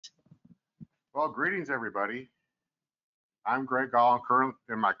Well, greetings everybody. I'm Greg Goll.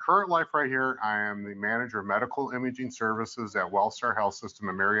 In my current life right here, I am the manager of medical imaging services at WellStar Health System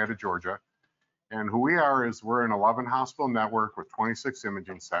in Marietta, Georgia. And who we are is we're an 11 hospital network with 26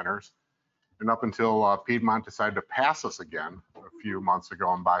 imaging centers. And up until Piedmont decided to pass us again a few months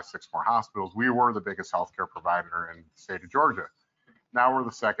ago and buy 6 more hospitals, we were the biggest healthcare provider in the state of Georgia. Now we're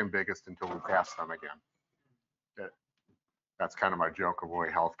the second biggest until we pass them again. That's kind of my joke of the way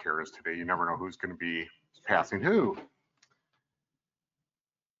healthcare is today. You never know who's going to be passing who.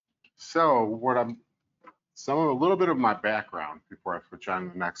 So a little bit of my background before I switch on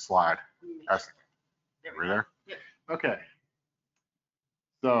to the next slide. Are we there? Yep. Okay.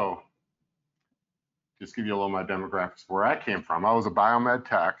 So just give you a little of my demographics where I came from. I was a biomed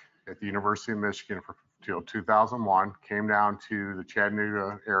tech at the University of Michigan until 2001. Came down to the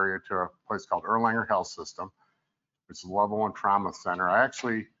Chattanooga area to a place called Erlanger Health System, which is a level 1 trauma center. I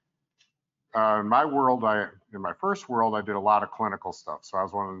actually, in my first world, I did a lot of clinical stuff.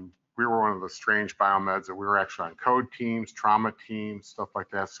 So we were one of the strange biomeds that we were actually on code teams, trauma teams, stuff like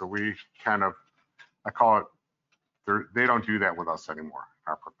that. So we kind of, I call it, they don't do that with us anymore,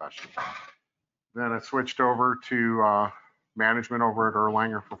 our profession. Then I switched over to management over at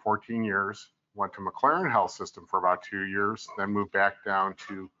Erlanger for 14 years, went to McLaren Health System for about 2 years, then moved back down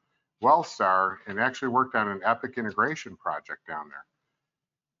to WellStar and actually worked on an Epic integration project down there.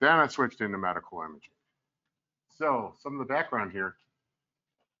 Then I switched into medical imaging. So some of the background here,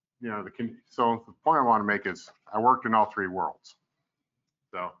 so the point I want to make is I worked in all 3 worlds.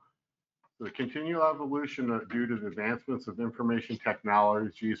 So the continual evolution due to the advancements of information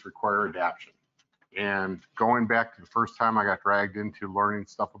technologies require adaptation. And going back to the first time I got dragged into learning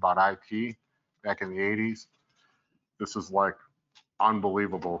stuff about IT back in the 80s, this is like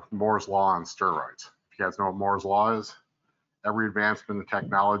unbelievable. Moore's Law on steroids. If you guys know what Moore's Law is, every advancement in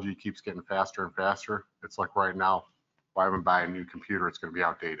technology keeps getting faster and faster. It's like right now, if I haven't buy a new computer, it's going to be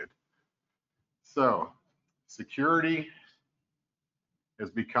outdated. So security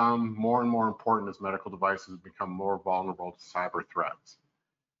has become more and more important as medical devices become more vulnerable to cyber threats.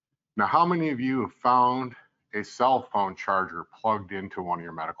 Now, how many of you have found a cell phone charger plugged into one of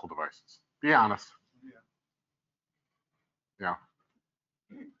your medical devices? Be honest. Yeah.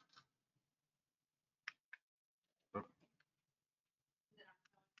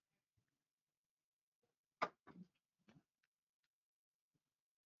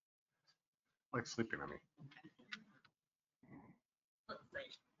 Like sleeping on me.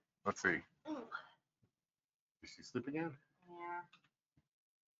 Let's see. You see sleep again? Yeah.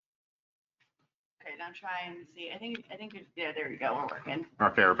 Okay, now try and see. I think yeah, there we go. We're working.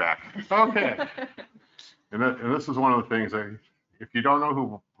 Okay, we're back. Okay. and this is one of the things that if you don't know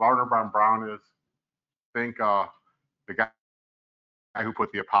who Wernher von Braun is, think the guy who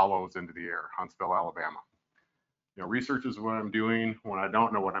put the Apollos into the air, Huntsville, Alabama. Research is what I'm doing when I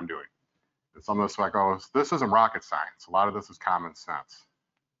don't know what I'm doing. And some of this like, oh, this isn't rocket science. A lot of this is common sense.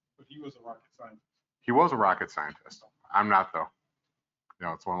 But he was a rocket scientist. He was a rocket scientist. I'm not though.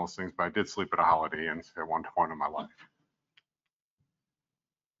 It's one of those things, but I did sleep at a Holiday Inn at one point in my life.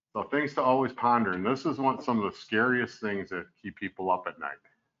 So things to always ponder, and this is some of the scariest things that keep people up at night.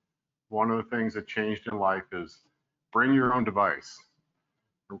 One of the things that changed in life is bring your own device.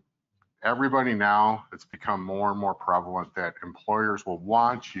 Everybody now, it's become more and more prevalent that employers will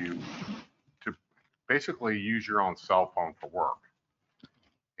want you to basically use your own cell phone for work.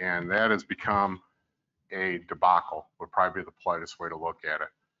 And that has become a debacle, would probably be the politest way to look at it.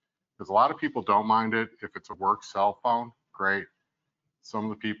 Because a lot of people don't mind it. If it's a work cell phone, great. Some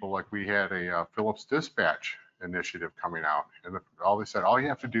of the people, like we had a Philips Dispatch initiative coming out, and they said, all you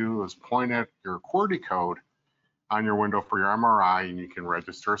have to do is point at your QWERTY code on your window for your MRI and you can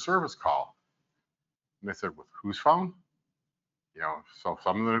register a service call. And they said, with whose phone? So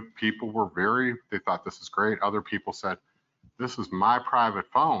some of the people were they thought this is great. Other people said, this is my private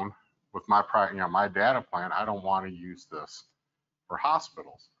phone with my my data plan. I don't want to use this for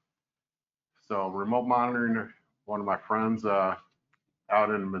hospitals. So remote monitoring, one of my friends out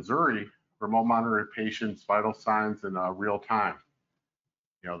in Missouri, remote monitor patients' vital signs in real time.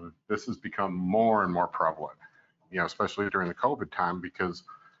 This has become more and more prevalent, especially during the COVID time because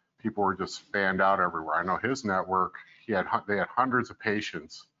people were just fanned out everywhere. I know his network, they had hundreds of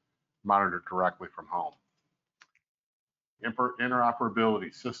patients monitored directly from home.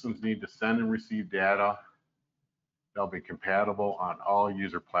 Interoperability, systems need to send and receive data. They'll be compatible on all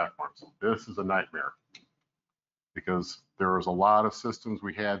user platforms. This is a nightmare because there was a lot of systems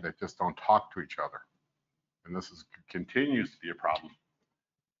we had that just don't talk to each other. And this continues to be a problem.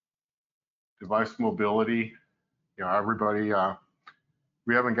 Device mobility, everybody,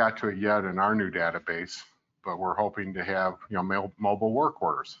 We haven't got to it yet in our new database, but we're hoping to have, mobile work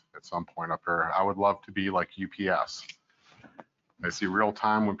orders at some point up there. I would love to be like UPS. I see real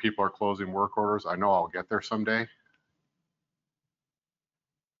time when people are closing work orders. I know I'll get there someday.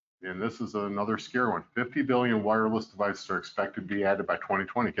 And this is another scary one. 50 billion wireless devices are expected to be added by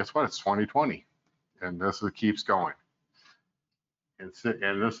 2020. Guess what? It's 2020. And this keeps going. And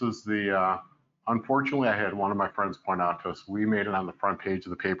this is the, unfortunately, I had one of my friends point out to us, we made it on the front page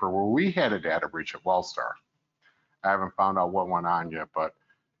of the paper where we had a data breach at WellStar. I haven't found out what went on yet, but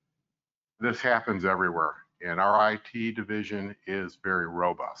this happens everywhere. And our IT division is very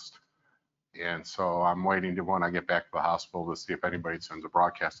robust. And so I'm waiting to, when I get back to the hospital, to see if anybody sends a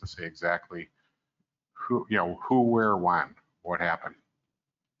broadcast to say exactly who, where, when, what happened.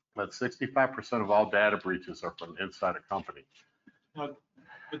 But 65% of all data breaches are from inside a company. But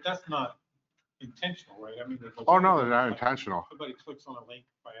that's not intentional, right? I mean, Oh, no, they're not intentional. Somebody clicks on a link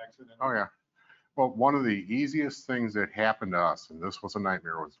by accident. Oh, yeah. Well, one of the easiest things that happened to us, and this was a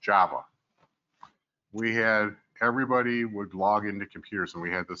nightmare, was Java. We had, everybody would log into computers, and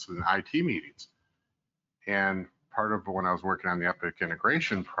we had this in IT meetings. And part of when I was working on the Epic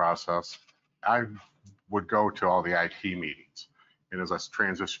integration process, I would go to all the IT meetings. And as I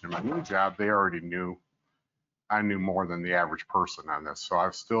transitioned to my new job, they already knew, I knew more than the average person on this. So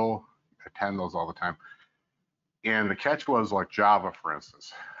I still attend those all the time. And the catch was like Java, for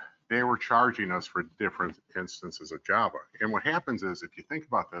instance, they were charging us for different instances of Java. And what happens is, if you think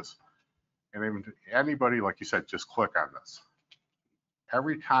about this, and even anybody, like you said, just click on this.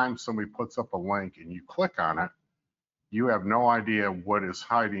 Every time somebody puts up a link and you click on it, you have no idea what is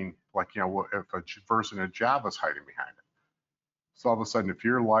hiding, like, if a version of Java is hiding behind it. So all of a sudden, if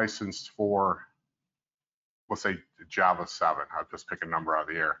you're licensed for, let's say Java 7, I'll just pick a number out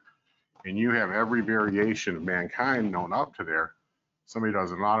of the air, and you have every variation of mankind known up to there, somebody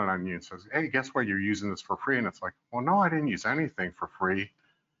does an audit on you and says, hey, guess what, you're using this for free. And it's like, well, no, I didn't use anything for free.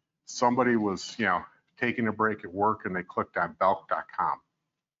 Somebody was, taking a break at work and they clicked on belk.com.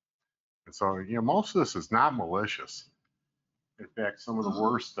 And so, most of this is not malicious. In fact, some of the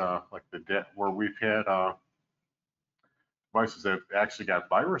worst, like where we've had devices that actually got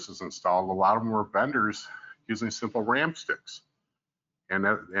viruses installed, a lot of them were vendors using simple RAM sticks. And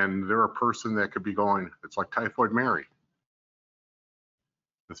they're a person that could be going, it's like Typhoid Mary.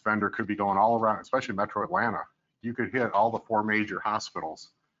 This vendor could be going all around, especially Metro Atlanta. You could hit all the 4 major hospitals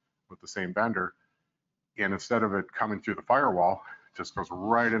with the same vendor. And instead of it coming through the firewall, it just goes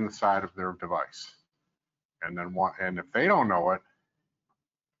right in the side of their device. And then and if they don't know it,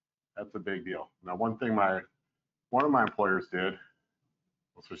 that's a big deal. Now, one thing one of my employers did,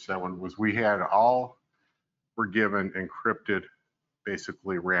 let's switch that one, was we were given encrypted,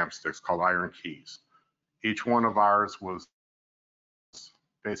 basically RAM sticks called iron keys. Each one of ours was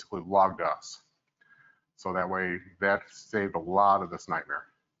basically logged us. So that way, that saved a lot of this nightmare.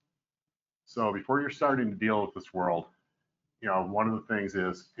 So before you're starting to deal with this world, one of the things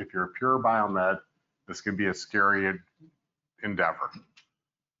is, if you're a pure biomed, this can be a scary endeavor.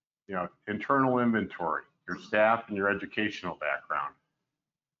 Internal inventory, your staff and your educational background.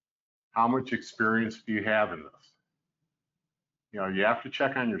 How much experience do you have in this? You have to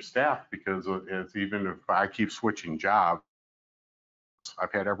check on your staff, because it's, even if I keep switching jobs,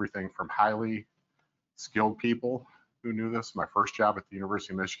 I've had everything from highly skilled people who knew this. My first job at the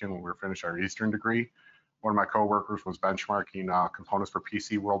University of Michigan, when we were finishing our Eastern degree, one of my coworkers was benchmarking components for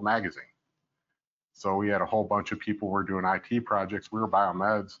PC World magazine. So we had a whole bunch of people who were doing IT projects. We were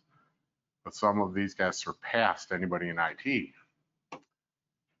biomeds, but some of these guys surpassed anybody in IT.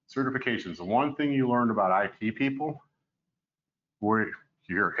 Certifications. The one thing you learned about IT people,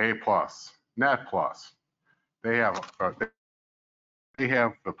 you're A+, Net+. They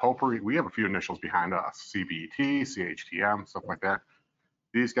have the potpourri. We have a few initials behind us, CBT, CHTM, stuff like that.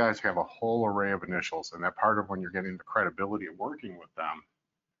 These guys have a whole array of initials, and that part of when you're getting the credibility of working with them.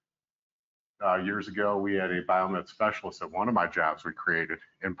 Years ago, we had a biomed specialist at one of my jobs we created,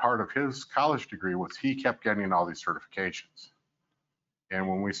 and part of his college degree was he kept getting all these certifications. And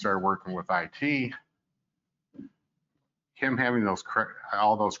when we started working with IT, him having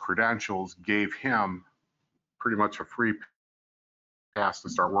all those credentials gave him pretty much a free pass to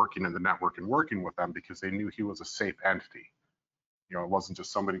start working in the network and working with them, because they knew he was a safe entity. It wasn't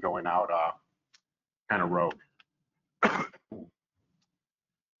just somebody going out kind of rogue.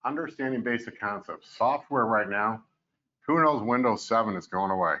 Understanding basic concepts. Software right now, who knows Windows 7 is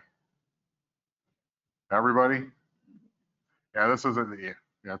going away? Everybody? Yeah, this is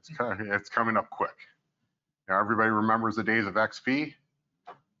it's coming up quick. Now, everybody remembers the days of XP?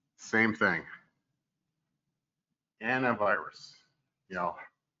 Same thing. Antivirus. You know,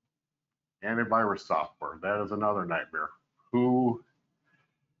 antivirus software, that is another nightmare.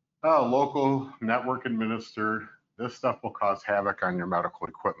 Local network administered, this stuff will cause havoc on your medical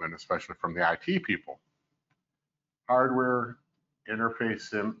equipment, especially from the IT people. Hardware,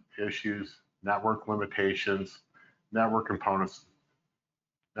 interface issues, network limitations, network components,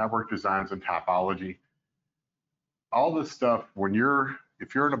 network designs and topology. All this stuff,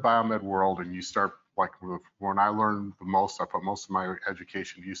 if you're in a biomed world and you start, like when I learned the most, I put most of my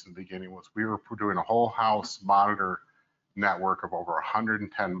education use in the beginning was we were doing a whole house monitor network of over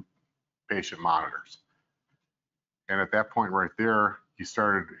 110 patient monitors. And at that point right there, you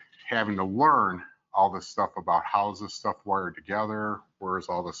started having to learn all this stuff about how's this stuff wired together, where's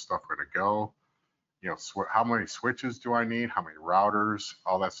all this stuff going to go, you know, how many switches do I need, how many routers,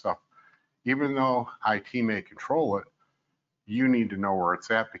 all that stuff. Even though IT may control it, you need to know where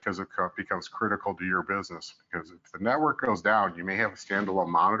it's at because it becomes critical to your business. Because if the network goes down, you may have a standalone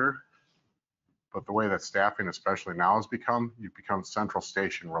monitor, but the way that staffing, especially now, has become, you become central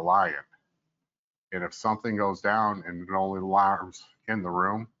station reliant. And if something goes down and it only alarms in the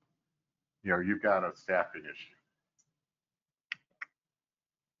room, you know, you've got a staffing issue.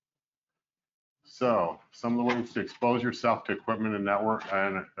 So some of the ways to expose yourself to equipment and network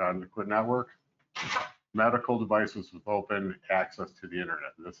medical devices with open access to the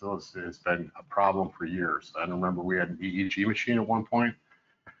internet. This has been a problem for years. I remember we had an EEG machine at one point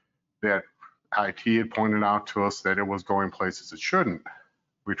that IT had pointed out to us that it was going places it shouldn't.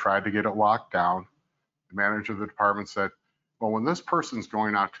 We tried to get it locked down. The manager of the department said, well, when this person's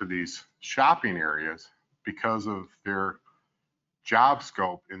going out to these shopping areas, because of their job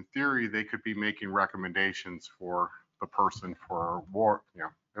scope, in theory, they could be making recommendations for the person for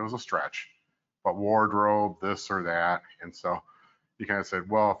it was a stretch, but wardrobe, this or that. And so you kind of said,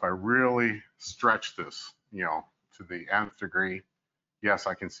 well, if I really stretch this, you know, to the nth degree, yes,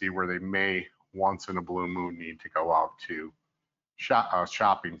 I can see where they may once in a blue moon need to go out to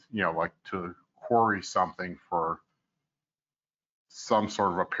shopping, you know, like to query something for some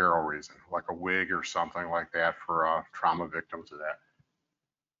sort of apparel reason, like a wig or something like that for trauma victims of that.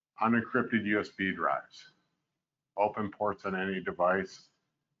 Unencrypted USB drives, open ports on any device.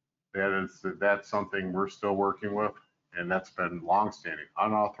 That's something we're still working with, and that's been long-standing.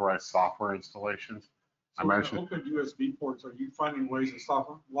 Unauthorized software installations. So when you open USB ports, are you finding ways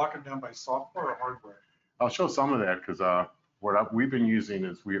to lock them down by software or hardware? I'll show some of that because what we've been using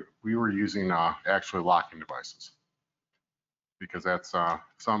is we were using actually locking devices, because that's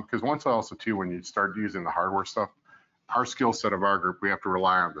because once also too, when you start using the hardware stuff, our skill set of our group, we have to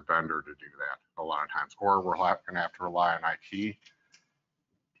rely on the vendor to do that a lot of times, or we're going to have to rely on IT.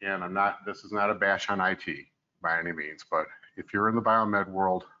 And this is not a bash on IT by any means, but if you're in the biomed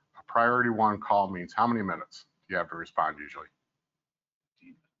world, a priority one call means how many minutes do you have to respond usually?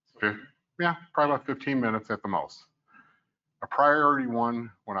 Yeah, probably about 15 minutes at the most. A priority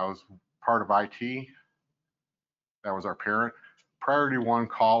one, when I was part of IT, that was our parent, priority one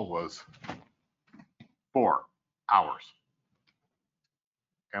call was 4 hours.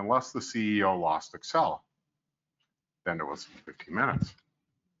 Unless the CEO lost Excel, then it was 15 minutes.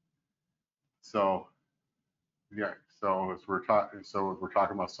 So, yeah, so as we're talking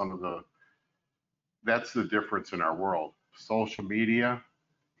about some of that's the difference in our world. Social media,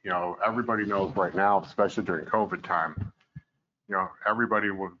 you know, everybody knows right now, especially during COVID time, you know, everybody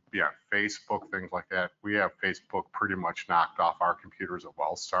would be on Facebook, things like that. We have Facebook pretty much knocked off our computers at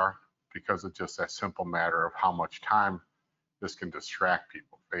WellStar because of just that simple matter of how much time this can distract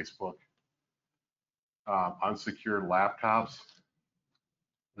people. Facebook, unsecured laptops.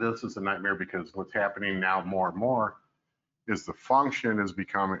 This is a nightmare because what's happening now more and more is the function is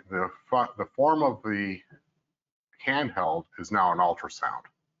becoming, the form of the handheld is now an ultrasound.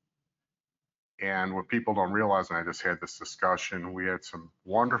 And what people don't realize, and I just had this discussion, we had some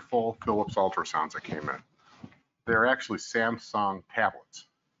wonderful Philips ultrasounds that came in. They're actually Samsung tablets.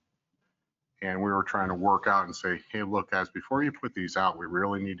 And we were trying to work out and say, hey, look, guys, before you put these out, we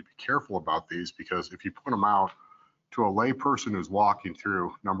really need to be careful about these, because if you put them out to a lay person who's walking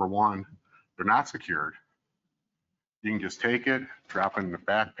through, number one, they're not secured. You can just take it, drop it in the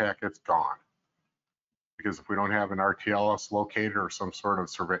backpack, it's gone. Because if we don't have an RTLS locator or some sort of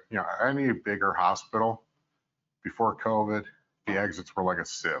survey, you know, any bigger hospital before COVID, the exits were like a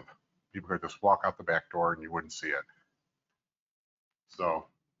sieve. People could just walk out the back door and you wouldn't see it. So,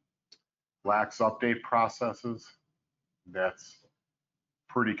 lax update processes, that's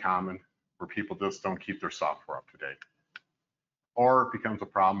pretty common, where people just don't keep their software up to date. Or it becomes a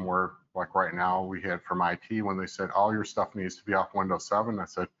problem where, like right now, we had from IT when they said all your stuff needs to be off Windows 7. I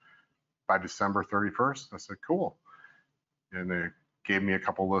said, by December 31st, I said, cool. And gave me a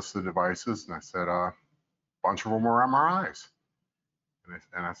couple lists of devices, and I said, a bunch of them were MRIs.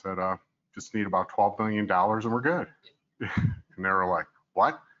 And I said, just need about $12 million and we're good. And they were like,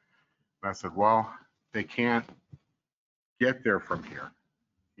 what? And I said, well, they can't get there from here.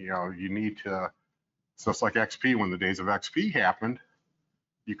 You know, you need to, so it's like XP, when the days of XP happened,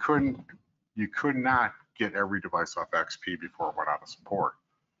 you could not get every device off XP before it went out of support.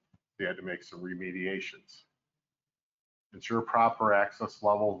 They had to make some remediations. Ensure proper access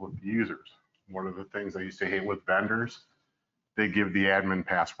levels with the users. One of the things I used to hate with vendors, they give the admin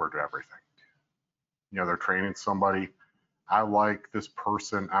password to everything. You know, they're training somebody. I like this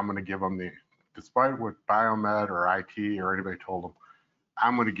person. I'm going to give them the, despite what Biomed or IT or anybody told them,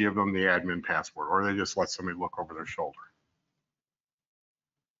 I'm going to give them the admin password, or they just let somebody look over their shoulder.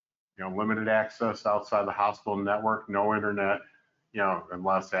 You know, limited access outside the hospital network, no internet, you know,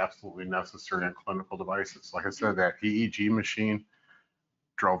 unless absolutely necessary on clinical devices. Like I said, that EEG machine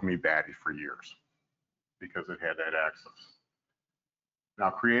drove me batty for years because it had that access. Now,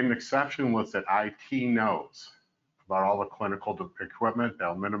 create an exception list that IT knows about all the clinical equipment.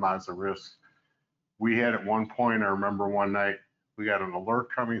 That'll minimize the risk. We had at one point, I remember one night, we got an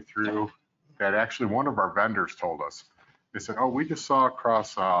alert coming through that actually one of our vendors told us. They said, oh, we just saw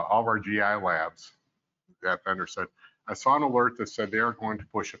across all of our GI labs, that vendor said, I saw an alert that said they are going to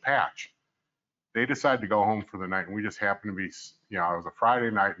push a patch. They decided to go home for the night, and we just happened to be, you know, it was a Friday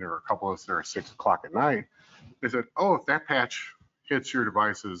night, and there were a couple of us there at 6 o'clock at night. They said, oh, if that patch hits your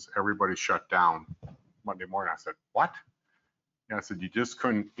devices, everybody shut down Monday morning. I said, what? And I said, you just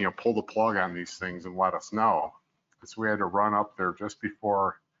couldn't, you know, pull the plug on these things and let us know. So we had to run up there just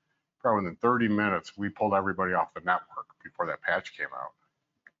before, probably within 30 minutes, we pulled everybody off the network before that patch came out.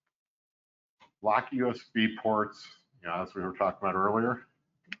 Lock USB ports, you know, as we were talking about earlier.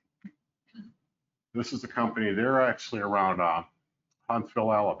 This is the company, they're actually around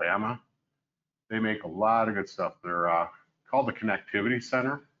Huntsville, Alabama. They make a lot of good stuff. They're called the Connectivity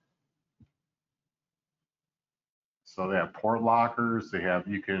Center. So they have port lockers, they have,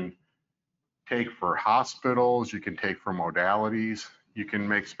 you can take for hospitals, you can take for modalities, you can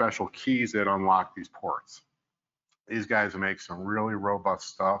make special keys that unlock these ports. These guys make some really robust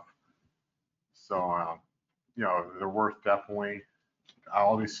stuff. So, you know, they're worth definitely,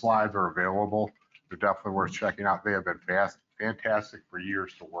 all these slides are available. They're definitely worth checking out. They have been fantastic for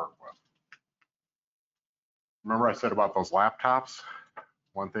years to work with. Remember I said about those laptops?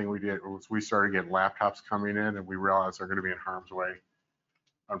 One thing we did was we started getting laptops coming in and we realized they're going to be in harm's way.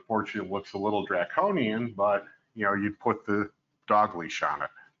 Unfortunately, it looks a little draconian, but you know, you'd put the dog leash on it.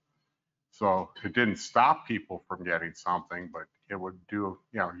 So it didn't stop people from getting something, but it would do,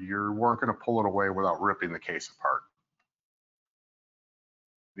 you know, you weren't going to pull it away without ripping the case apart.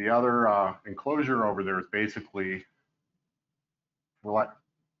 The other enclosure over there is basically like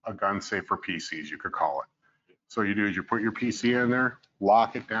a gun safe for PCs, you could call it. So you do is you put your PC in there,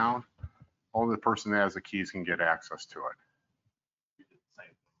 lock it down. Only the person that has the keys can get access to it. We did the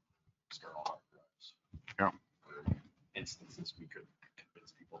same external hard drives. Yeah. Instances we could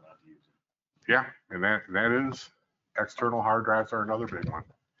convince people not to use it. Yeah, and that is, external hard drives are another big one.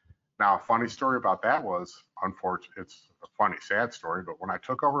 Now, a funny story about that was, unfortunately, it's a funny, sad story, but when I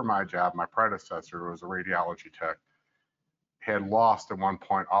took over my job, my predecessor, who was a radiology tech, had lost at one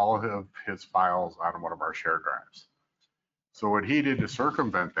point all of his files on one of our shared drives. So what he did to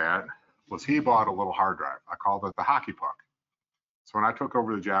circumvent that was he bought a little hard drive. I called it the hockey puck. So when I took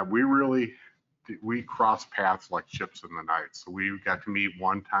over the job, we crossed paths like ships in the night. So we got to meet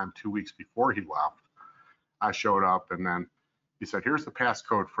one time 2 weeks before he left. I showed up and then he said, here's the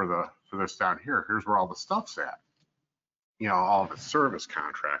passcode for this down here. Here's where all the stuff's at. You know, all the service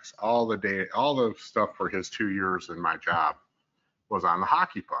contracts, all the data, all the stuff for his 2 years in my job was on the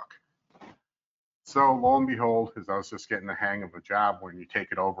hockey puck. So lo and behold, as I was just getting the hang of a job when you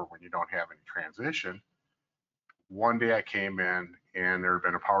take it over when you don't have any transition, one day I came in and there had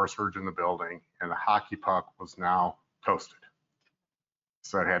been a power surge in the building and the hockey puck was now toasted.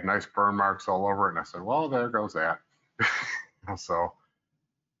 So it had nice burn marks all over it. And I said, well, there goes that. So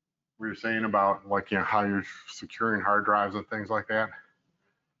we were saying about like, you know, how you're securing hard drives and things like that.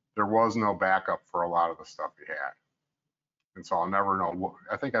 There was no backup for a lot of the stuff we had. And so I'll never know.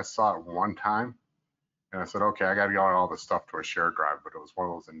 I think I saw it one time and I said, okay, I got to get all this stuff to a shared drive, but it was one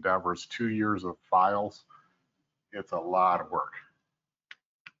of those endeavors, 2 years of files. It's a lot of work.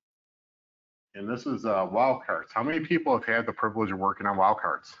 And this is wildcards. How many people have had the privilege of working on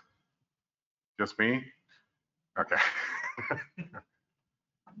wildcards? Just me? Okay.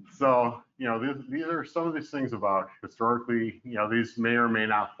 So, you know, these are some of these things about historically, you know, these may or may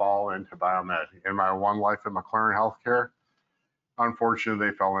not fall into Biomed. In my one life at McLaren Healthcare, unfortunately,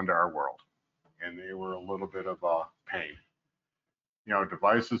 they fell into our world and they were a little bit of a pain. You know,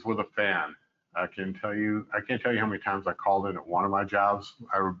 devices with a fan. I can't tell you how many times I called in at one of my jobs.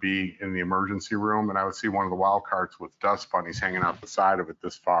 I would be in the emergency room and I would see one of the wild carts with dust bunnies hanging out the side of it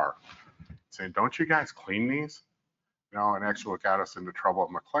this far, saying, "Don't you guys clean these?" You know, and actually what got us into trouble at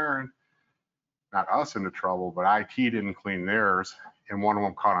McLaren, not us into trouble, but IT didn't clean theirs, and one of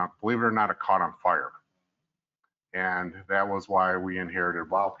them caught on, believe it or not, it caught on fire. And that was why we inherited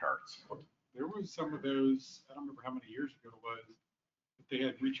wild carts. There was some of those, I don't remember how many years ago it was, but they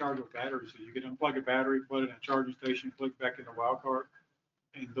had rechargeable batteries. So you could unplug a battery, plug it in a charging station, plug back in the wild card,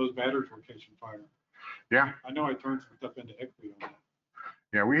 and those batteries were catching fire. Yeah, I know I turned some stuff into equity on that.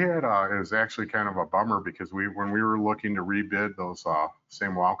 yeah, we had, it was actually kind of a bummer because when we were looking to rebid those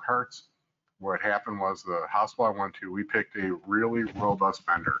same wild carts, what happened was the hospital I went to, we picked a really robust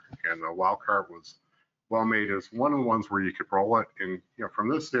vendor, and the wild cart was well made. As one of the ones where you could roll it, and you know, from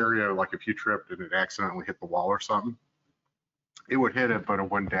this area, like if you tripped and it accidentally hit the wall or something, it would hit it, but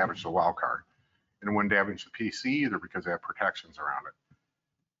it wouldn't damage the wild cart, and it wouldn't damage the PC either because they have protections around it.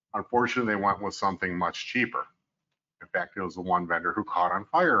 Unfortunately, they went with something much cheaper. In fact, it was the one vendor who caught on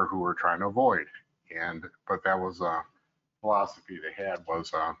fire who we're trying to avoid. But that was a philosophy they had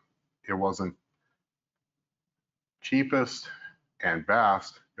was it wasn't cheapest and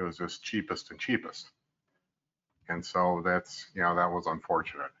best, it was just cheapest and cheapest. And so that's, you know, that was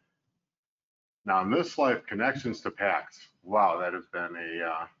unfortunate. Now in this life, connections to PACS, wow, that has been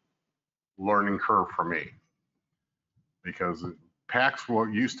a learning curve for me. Because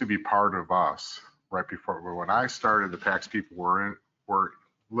PACS used to be part of us right before, when I started, the PACS people were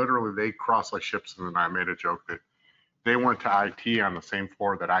literally, they crossed like ships, and then I made a joke that they went to IT on the same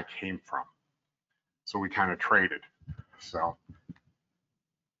floor that I came from. So we kind of traded. So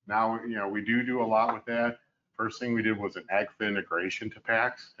now, you know, we do a lot with that. First thing we did was an AGFA integration to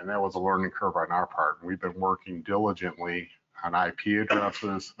PACS, and that was a learning curve on our part. And we've been working diligently on IP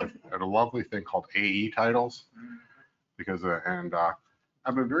addresses at a lovely thing called AE titles, because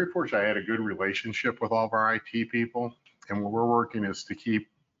I've been very fortunate. I had a good relationship with all of our IT people, and what we're working is to keep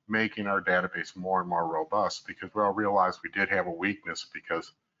making our database more and more robust, because we all realized we did have a weakness.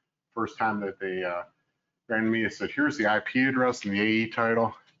 Because first time that they ran me and said, "Here's the IP address and the AE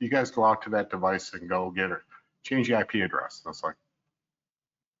title. You guys go out to that device and go get it. Change the IP address." And I was like,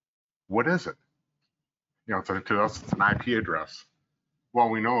 "What is it?" You know, to us, it's an IP address. Well,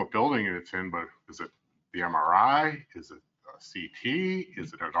 we know what building it's in, but is it the MRI? Is it a CT?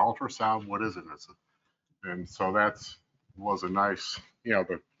 Is it an ultrasound? What is it? And so was a nice, you know,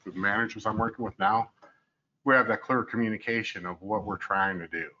 the managers I'm working with now, we have that clear communication of what we're trying to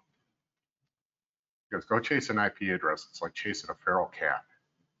do. Because go chase an IP address, it's like chasing a feral cat.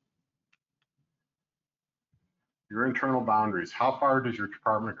 Your internal boundaries. How far does your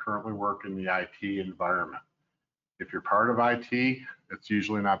department currently work in the IT environment? If you're part of IT, it's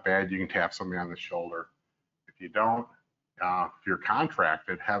usually not bad. You can tap somebody on the shoulder. If you don't, if you're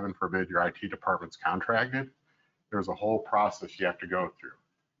contracted, heaven forbid your IT department's contracted, there's a whole process you have to go through.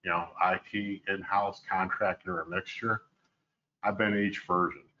 You know, IT, in-house, contractor, or mixture. I've been in each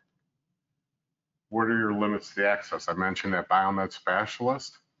version. What are your limits to access? I mentioned that Biomed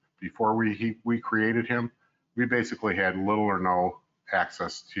specialist. Before we created him, we basically had little or no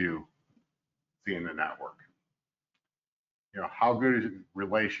access to seeing the network. You know, how good is your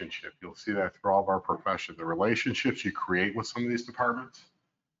relationship? You'll see that through all of our profession. The relationships you create with some of these departments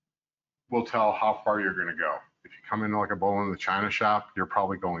will tell how far you're going to go. If you come in like a bull in the china shop, you're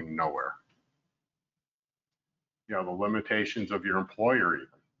probably going nowhere. You know, the limitations of your employer even.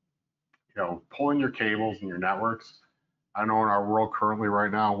 You know, pulling your cables and your networks. I know in our world currently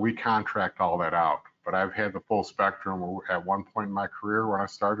right now, we contract all that out, but I've had the full spectrum. At one point in my career when I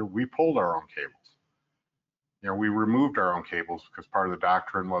started, we pulled our own cables. You know, we removed our own cables because part of the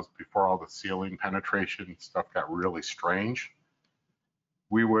doctrine was before all the ceiling penetration stuff got really strange.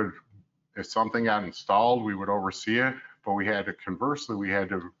 We would, if something got installed, we would oversee it, but we had to, conversely, we had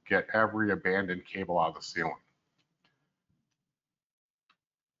to get every abandoned cable out of the ceiling.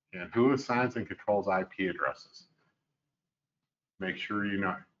 And who assigns and controls IP addresses? Make sure you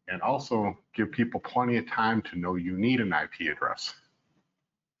know, and also give people plenty of time to know you need an IP address.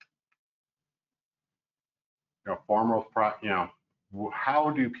 You know,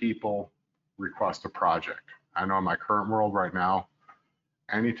 how do people request a project? I know in my current world right now,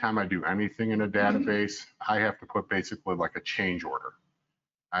 anytime I do anything in a database, I have to put basically like a change order.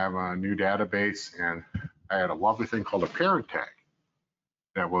 I have a new database and I had a lovely thing called a parent tag.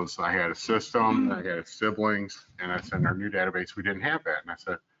 That was, I had a system, I had siblings, and I said in our new database, we didn't have that. And I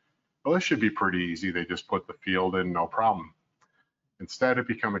said, well, this should be pretty easy. They just put the field in, no problem. Instead, it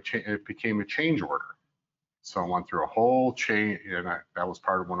became a change order. So I went through a whole chain, and that was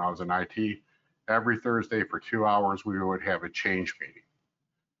part of when I was in IT. Every Thursday for 2 hours, we would have a change meeting.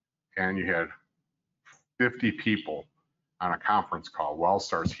 And you had 50 people on a conference call.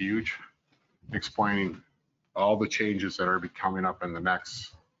 WellStar's huge, explaining all the changes that are coming up in the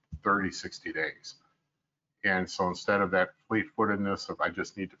next 30, 60 days. And so instead of that fleet-footedness of I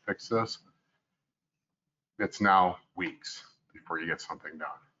just need to fix this, it's now weeks before you get something done.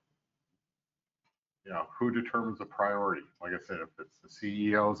 You know, who determines the priority? Like I said, if it's the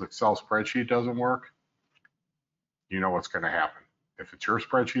CEO's Excel spreadsheet doesn't work, you know what's going to happen. If it's your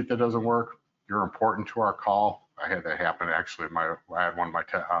spreadsheet that doesn't work, you're important to our call. I had that happen actually. I had one of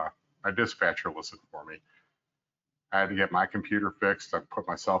my dispatcher listen for me. I had to get my computer fixed. I put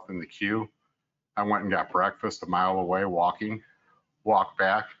myself in the queue. I went and got breakfast a mile away, walked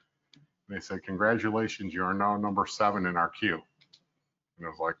back. And they said, "Congratulations, you are now number 7 in our queue." And it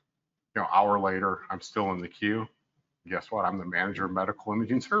was like, you know, hour later, I'm still in the queue. Guess what? I'm the manager of medical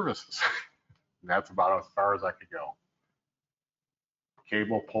imaging services. That's about as far as I could go.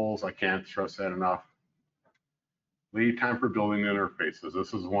 Cable pulls, I can't stress that enough. Lead time for building interfaces.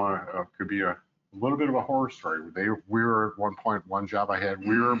 This is one, could be a little bit of a horror story. We were at one point, one job I had,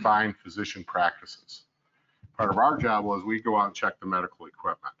 we were buying physician practices. Part of our job was we go out and check the medical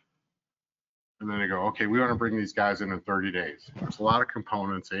equipment. And then they go, okay, we want to bring these guys in 30 days. There's a lot of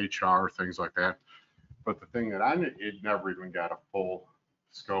components, HR, things like that. But the thing that it never even got a full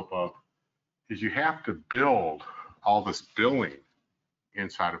scope of is you have to build all this billing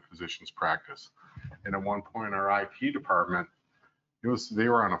inside of physician's practice. And at one point, our IT department, they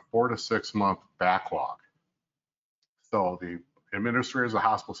were on a 4 to 6 month backlog. So the administrators of the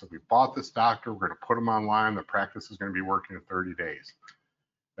hospital said, we bought this doctor, we're going to put him online, the practice is going to be working in 30 days.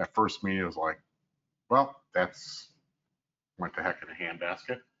 That first meeting was like, well, went to heck in a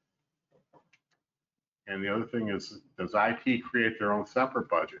handbasket. And the other thing is, does IT create their own separate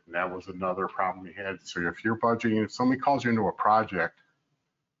budget? And that was another problem we had. So if you're budgeting, if somebody calls you into a project,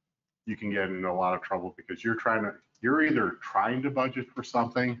 you can get into a lot of trouble because you're either trying to budget for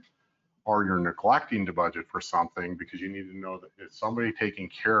something or you're neglecting to budget for something because you need to know that it's somebody taking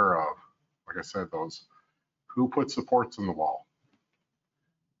care of, like I said, those, who puts supports in the wall?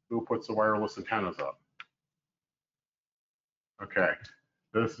 Who puts the wireless antennas up? Okay,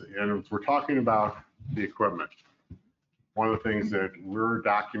 and we're talking about the equipment. One of the things that we're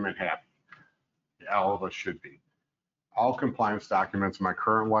document happy, all of us should be. All compliance documents in my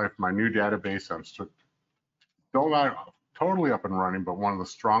current life, my new database, I'm still not totally up and running, but one of the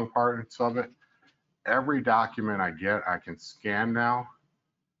strong parts of it, every document I get, I can scan now.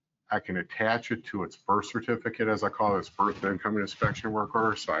 I can attach it to its birth certificate, as I call it, its birth income inspection work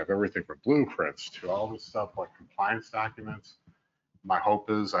order. So I have everything from blueprints to all this stuff like compliance documents. My hope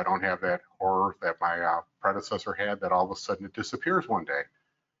is I don't have that horror that my predecessor had, that all of a sudden it disappears one day.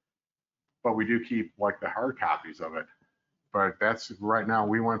 But we do keep like the hard copies of it. But that's right now,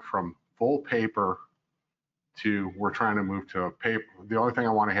 we went from full paper to we're trying to move to a paper. The only thing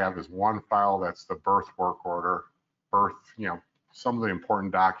I want to have is one file that's the birth work order, birth, you know, some of the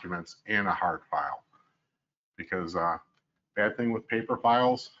important documents in a hard file. Because bad thing with paper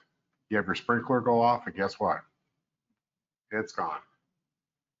files, you have your sprinkler go off and guess what? It's gone.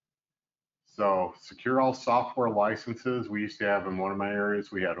 So secure all software licenses. We used to have in one of my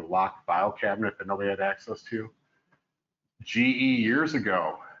areas, we had a locked file cabinet that nobody had access to. GE years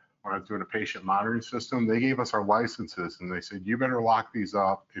ago, when I was doing a patient monitoring system, they gave us our licenses and they said, you better lock these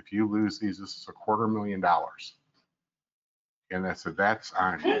up. If you lose these, this is $250,000. And I said, that's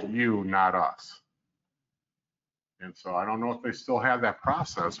on you, not us. And so I don't know if they still have that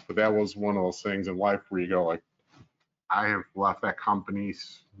process, but that was one of those things in life where you go like, I have left that company,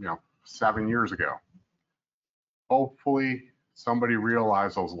 7 years ago. Hopefully somebody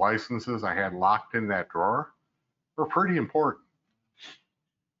realized those licenses I had locked in that drawer were pretty important.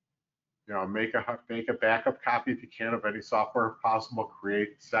 Make a backup copy if you can of any software possible,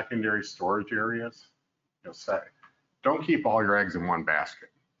 create secondary storage areas. Don't keep all your eggs in one basket.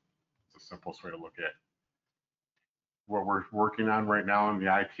 It's the simplest way to look at it. What we're working on right now in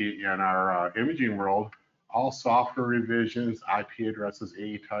the IT in our imaging world, all software revisions, IP addresses,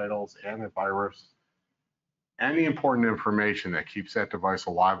 AE titles, antivirus, any important information that keeps that device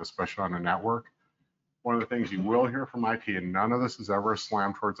alive, especially on the network. One of the things you will hear from IT, and none of this is ever a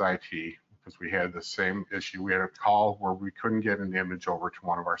slam towards IT, because we had the same issue. We had a call where we couldn't get an image over to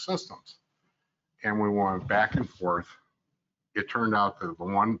one of our systems. And we went back and forth. It turned out that the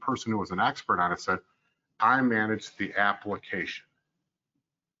one person who was an expert on it said, I managed the application.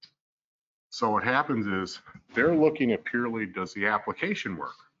 So what happens is they're looking at purely, does the application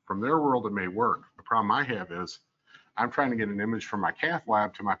work? From their world, it may work. The problem I have is I'm trying to get an image from my cath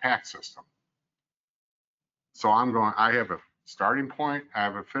lab to my PAC system. So I have a starting point, I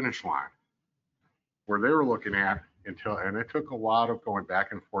have a finish line. Where they were looking at and it took a lot of going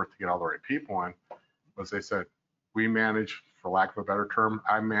back and forth to get all the right people in, was they said, we manage, for lack of a better term,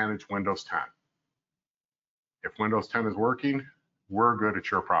 I manage Windows 10. If Windows 10 is working, we're good,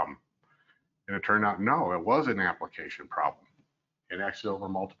 it's your problem. And it turned out, no, it was an application problem. And actually over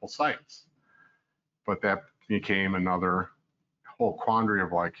multiple sites. But that became another whole quandary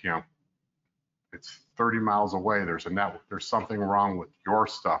of like, it's 30 miles away, there's a network, there's something wrong with your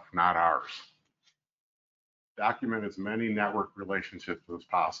stuff, not ours. Document as many network relationships as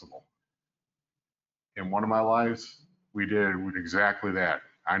possible. In one of my lives, we did exactly that.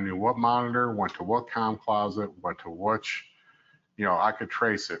 I knew what monitor, went to what comm closet, went to which, I could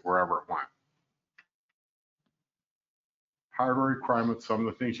trace it wherever it went. Hardware requirements, some of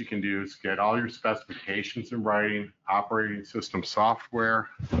the things you can do is get all your specifications in writing, operating system software.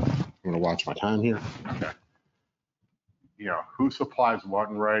 I'm gonna watch my time here. Okay. Who supplies what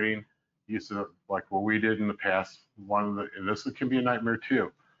in writing? Use of, like what we did in the past, and this can be a nightmare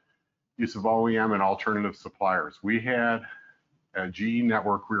too. Use of OEM and alternative suppliers. We had a GE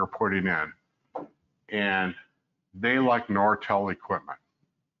network we were putting in, and they like Nortel equipment.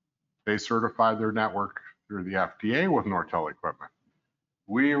 They certified their network through the FDA with Nortel equipment.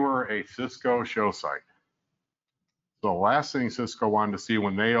 We were a Cisco show site. So the last thing Cisco wanted to see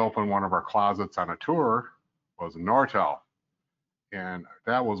when they opened one of our closets on a tour was Nortel. And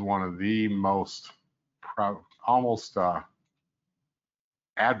that was one of the most almost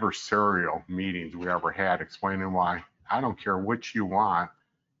adversarial meetings we ever had, explaining why I don't care which you want,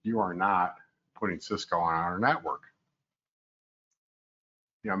 you are not putting Cisco on our network.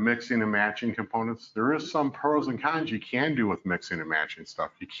 Mixing and matching components. There is some pros and cons you can do with mixing and matching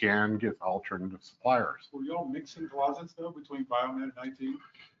stuff. You can get alternative suppliers. Were y'all mixing closets though between Biomed and IT?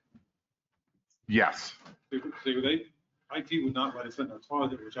 Yes. IT would not let us in their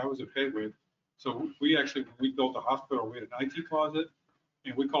closet, which I was okay with. So we actually, when we built the hospital, we had an IT closet,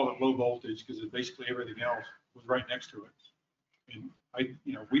 and we called it low voltage because basically everything else was right next to it. And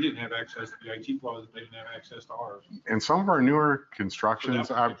we didn't have access to the IT closet; they didn't have access to ours. And some of our newer So constructions,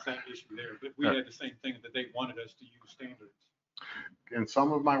 that was the same issue there, but we had the same thing that they wanted us to use standards. in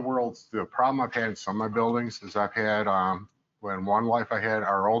some of my worlds, the problem I've had in some of my buildings is I've had, when one life I had,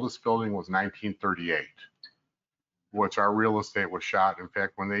 our oldest building was 1938. Which our real estate was shot. In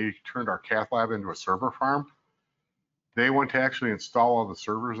fact, when they turned our cath lab into a server farm, they went to actually install all the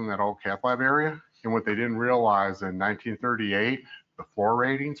servers in that old cath lab area. And what they didn't realize in 1938, the floor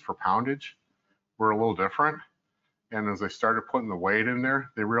ratings for poundage were a little different. And as they started putting the weight in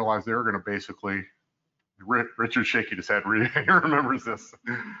there, they realized they were going to basically, Richard's shaking his head, he remembers this.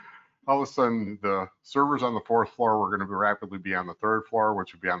 All of a sudden, the servers on the 4th floor were going to rapidly be on the 3rd floor,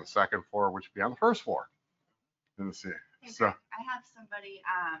 which would be on the 2nd floor, which would be on the 1st floor. Let's see. Hey, So Greg, I have somebody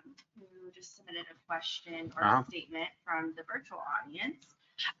who just submitted a question or statement from the virtual audience.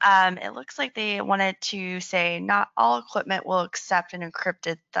 It looks like they wanted to say not all equipment will accept an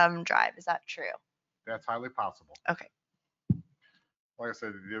encrypted thumb drive. Is that true? that's highly possible. Okay. Like I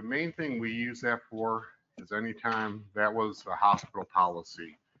said, the main thing we use that for is anytime that was a hospital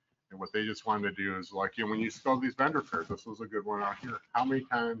policy. And what they just wanted to do is like, when you go to these vendor fairs, this was a good one out here. How many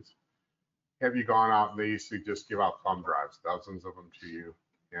times have you gone out and they used to just give out thumb drives, dozens of them to you?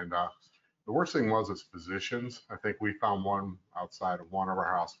 And the worst thing was as physicians, I think we found one outside of one of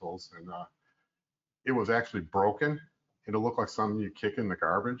our hospitals, and it was actually broken. It looked like something you kick in the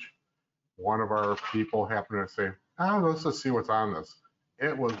garbage. One of our people happened to say, let's just see what's on this.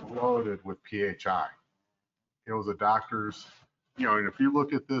 It was loaded with PHI. It was a doctor's, and if you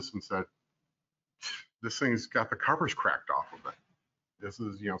look at this and said, this thing's got the covers cracked off of it. This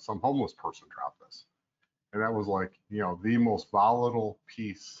is, some homeless person dropped this. And that was like, the most volatile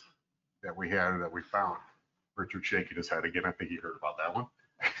piece that we had that we found. Richard shaking his head again. I think he heard about that one.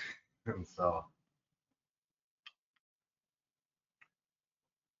 And so,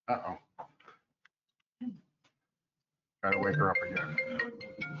 uh-oh. Gotta wake her up again.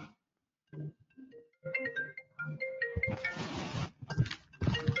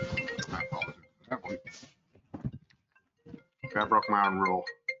 I apologize. That broke my own rule.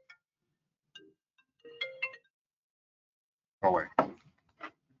 Oh, wait.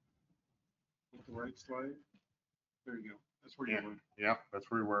 With the right slide. There you go. That's where you went. Yep, that's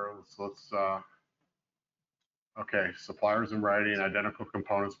where we were. So let's, okay, suppliers in writing, identical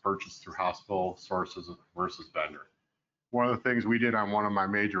components purchased through hospital sources versus vendor. one of the things we did on one of my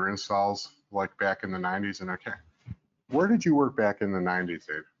major installs, like back in the 90s, and okay, where did you work back in the 90s,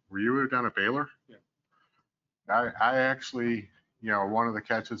 Dave? Were you down at Baylor? Yeah. I actually, one of the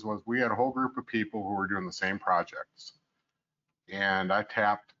catches was we had a whole group of people who were doing the same projects. And I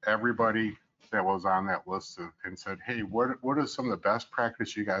tapped everybody that was on that list and said, hey, what is some of the best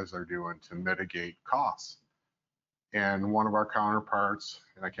practice you guys are doing to mitigate costs? And one of our counterparts,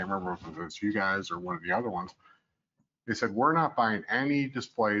 and I can't remember if it was you guys or one of the other ones, they said, we're not buying any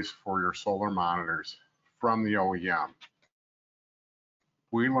displays for your solar monitors from the OEM.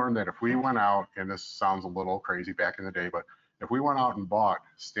 We learned that if we went out, and this sounds a little crazy back in the day, but if we went out and bought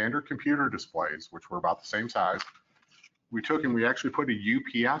standard computer displays, which were about the same size, we took and we actually put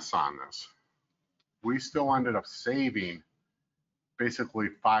a UPS on this. We still ended up saving basically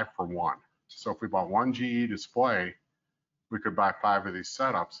 5 for 1. So if we bought one GE display, we could buy 5 of these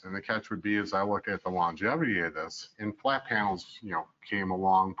setups. And the catch would be, as I looked at the longevity of this, and flat panels, came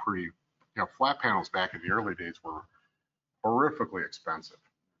along pretty, flat panels back in the early days were horrifically expensive.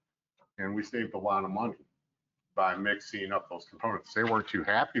 And we saved a lot of money by mixing up those components. They weren't too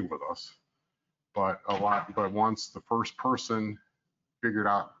happy with us, but once the first person figured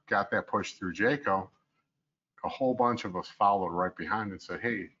out, got that push through Jayco, a whole bunch of us followed right behind and said,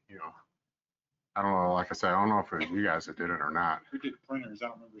 hey, I don't know, like I said, I don't know if it was you guys that did it or not. We did printers. I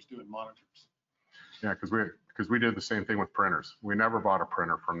don't remember us doing monitors. Yeah, because we did the same thing with printers. We never bought a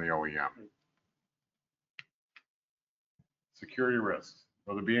printer from the OEM. Security risks.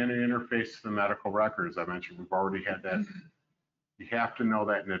 Will there be any interface to the medical records? I mentioned we've already had that. You have to know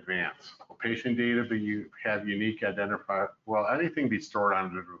that in advance. Will patient data have unique identifier? Well, anything be stored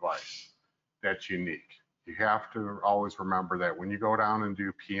on the device that's unique. You have to always remember that when you go down and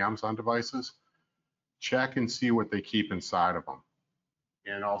do PMs on devices, check and see what they keep inside of them.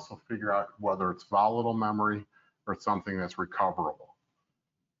 And also figure out whether it's volatile memory or it's something that's recoverable.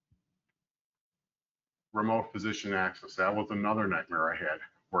 Remote physician access. That was another nightmare I had,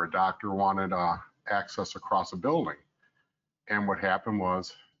 where a doctor wanted access across a building. And what happened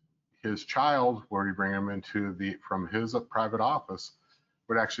was his child, where you bring him into from his private office,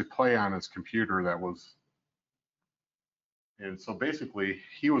 would actually play on his computer that was, and so basically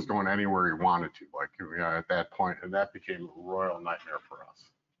he was going anywhere he wanted to, like at that point, and that became a royal nightmare for us.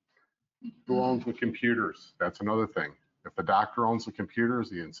 Who owns the computers? That's another thing. If the doctor owns the computers,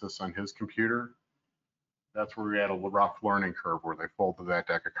 he insists on his computer. That's where we had a rough learning curve, where they folded that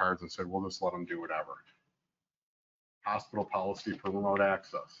deck of cards and said, we'll just let them do whatever. Hospital policy for remote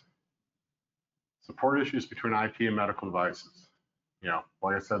access. Support issues between IT and medical devices.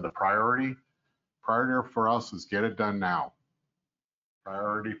 Like I said, the priority for us is get it done now.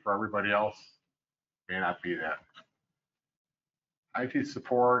 Priority for everybody else may not be that. IT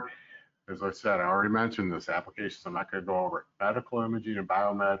support, as I said, I already mentioned this application, so I'm not going to go over it. Medical imaging and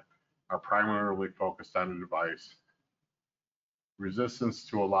biomed are primarily focused on the device. Resistance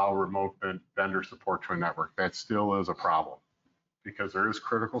to allow remote vendor support to a network. That still is a problem because there is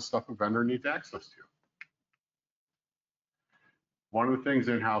critical stuff a vendor needs access to. One of the things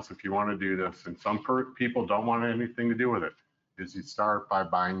in-house, if you want to do this, and some people don't want anything to do with it, is you start by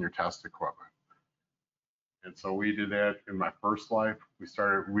buying your test equipment. And so we did that in my first life.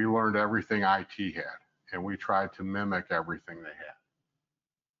 We learned everything IT had, and we tried to mimic everything they had.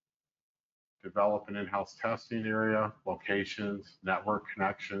 Develop an in-house testing area, locations, network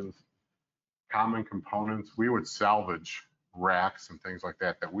connections, common components. We would salvage racks and things like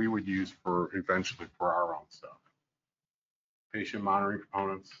that we would use eventually for our own stuff. Patient monitoring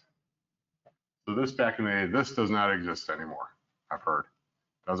components. So this back in the day, this does not exist anymore, I've heard.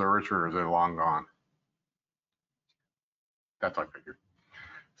 Does it, Richard, or is it long gone? That's what I figured.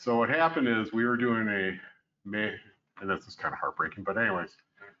 So what happened is we were doing and this is kind of heartbreaking, but anyways,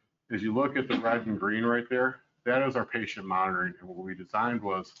 as you look at the red and green right there, that is our patient monitoring. And what we designed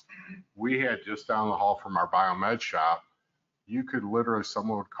was, we had just down the hall from our Biomed shop, you could literally,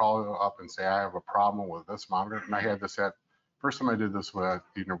 someone would call you up and say, I have a problem with this monitor. And I had this first time I did this with at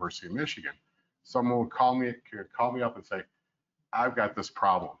the University of Michigan. Someone would call me up and say, I've got this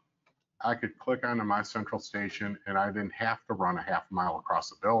problem. I could click onto my central station and I didn't have to run a half mile across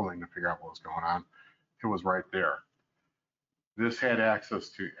the building to figure out what was going on. It was right there. This had access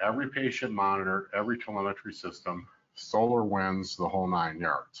to every patient monitor, every telemetry system, solar winds, the whole 9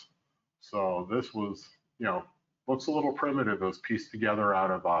 yards. So this was, looks a little primitive. It was pieced together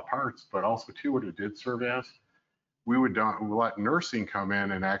out of parts, but also too, what it did serve as, we would let nursing come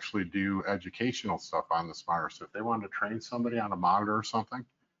in and actually do educational stuff on the monitor. So if they wanted to train somebody on a monitor or something,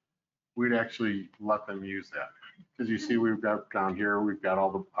 we'd actually let them use that. Because you see, we've got down here, we've got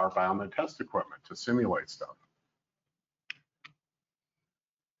all our Biomed test equipment to simulate stuff.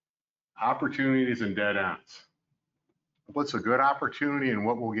 Opportunities and dead ends. What's a good opportunity and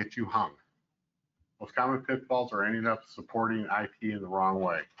what will get you hung? Most common pitfalls are ending up supporting IT in the wrong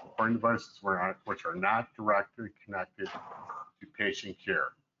way, supporting devices which are not directly connected to patient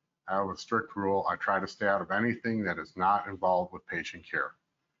care. I have a strict rule. I try to stay out of anything that is not involved with patient care.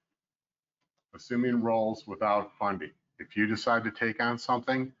 Assuming roles without funding. If you decide to take on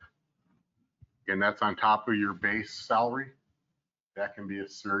something, and that's on top of your base salary, that can be a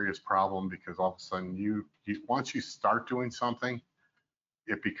serious problem because all of a sudden once you start doing something,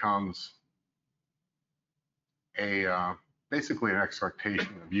 it becomes basically an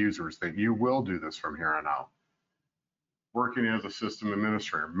expectation of users that you will do this from here on out. Working as a system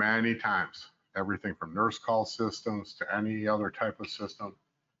administrator many times, everything from nurse call systems to any other type of system,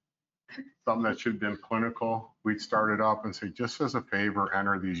 something that should have been clinical, we'd start it up and say, just as a favor,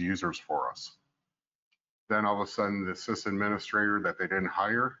 enter these users for us. Then all of a sudden the system administrator that they didn't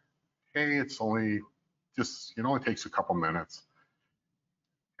hire, hey, it only takes a couple minutes.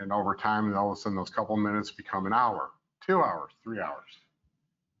 And over time, and all of a sudden those couple minutes become an hour, 2 hours, 3 hours.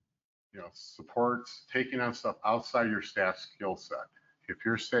 Supports taking on stuff outside your staff skill set.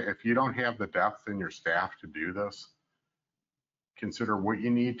 If you don't have the depth in your staff to do this, consider what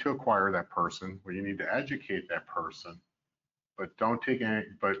you need to acquire that person, what you need to educate that person, but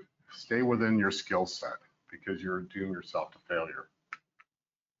stay within your skill set because you're dooming yourself to failure.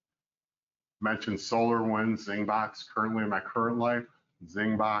 Mentioned SolarWinds, ZingBox. Currently in my current life,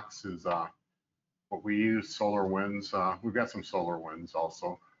 ZingBox is what we use. SolarWinds, we've got some SolarWinds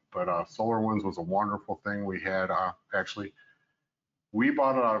also, but SolarWinds was a wonderful thing. We had actually, we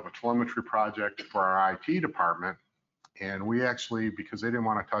bought it out of a telemetry project for our IT department, and we actually, because they didn't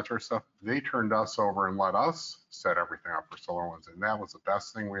want to touch our stuff, they turned us over and let us set everything up for SolarWinds, and that was the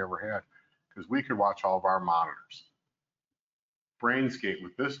best thing we ever had because we could watch all of our monitors. Brainscape,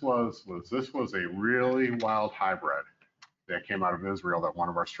 what this was a really wild hybrid that came out of Israel that one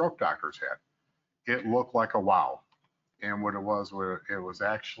of our stroke doctors had. It looked like a wow. And what it was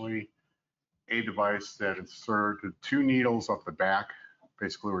actually a device that inserted 2 needles up the back,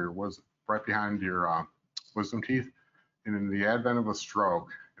 basically where it was right behind your wisdom teeth. And in the advent of a stroke,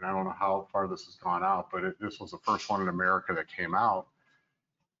 and I don't know how far this has gone out, but this was the first one in America that came out.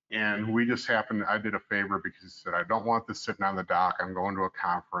 And we just happened, I did a favor because he said, I don't want this sitting on the dock. I'm going to a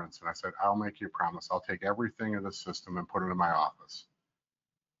conference. And I said, I'll make you a promise. I'll take everything in the system and put it in my office.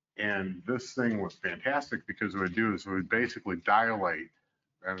 And this thing was fantastic because what it would do is it would basically dilate,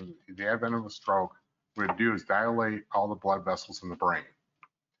 and the advent of a stroke, what it would do is dilate all the blood vessels in the brain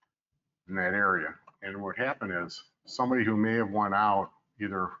in that area. And what happened is somebody who may have went out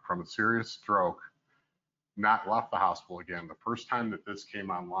either from a serious stroke, not left the hospital again. The first time that this came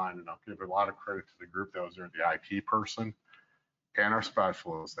online, and I'll give a lot of credit to the group that was there, the IT person and our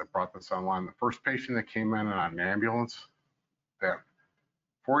specialists that brought this online. The first patient that came in on an ambulance, that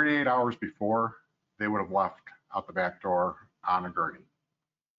 48 hours before, they would have left out the back door on a gurney,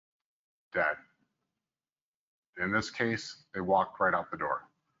 dead. In this case, they walked right out the door.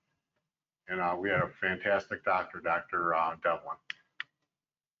 And we had a fantastic doctor, Dr. Devlin.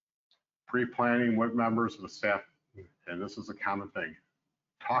 Pre-planning with members of the staff, and this is a common thing.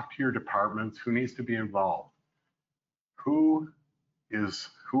 Talk to your departments, who needs to be involved? Who is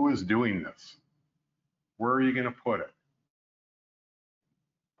doing this? Where are you going to put it?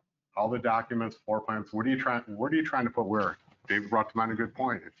 All the documents, floor plans, what are you trying to put where? David brought to mind a good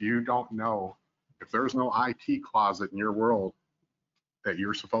point. If you don't know, if there's no IT closet in your world that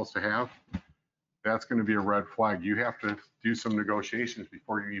you're supposed to have, that's going to be a red flag. You have to do some negotiations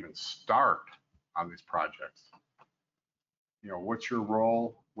before you even start on these projects. What's your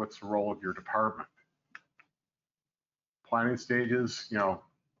role? What's the role of your department? Planning stages,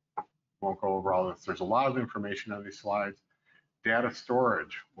 won't go over all this. There's a lot of information on these slides. Data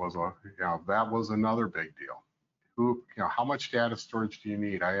storage was that was another big deal. How much data storage do you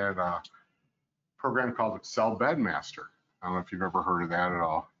need? I had a program called Excel Bedmaster. I don't know if you've ever heard of that at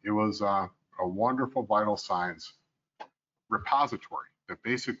all. It was a wonderful vital signs repository that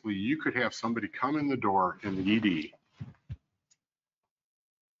basically you could have somebody come in the door in the ED,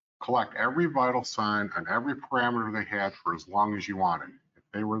 collect every vital sign and every parameter they had for as long as you wanted. If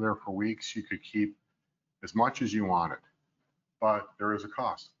they were there for weeks, you could keep as much as you wanted, but there is a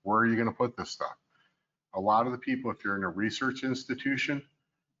cost. Where are you going to put this stuff? A lot of the people, if you're in a research institution,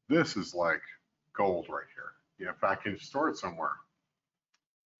 this is like gold right here. If I can store it somewhere.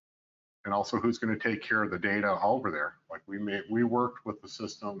 And also, who's going to take care of the data over there? Like we worked with the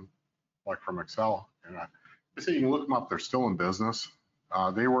system, like from Excel, and I say you can look them up. They're still in business.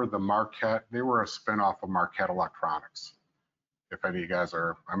 They were a spinoff of Marquette Electronics. if any of you guys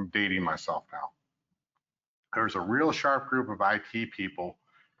are, I'm dating myself now. There's a real sharp group of IT people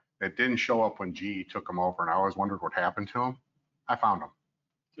that didn't show up when GE took them over, and I always wondered what happened to them. I found them.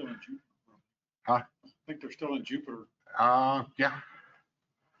 Still in Jupiter. Huh? I think they're still in Jupiter. Yeah.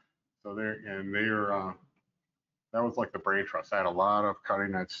 So they're that was like the brain trust. I had a lot of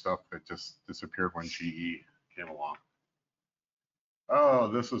cutting edge stuff that just disappeared when GE came along. Oh,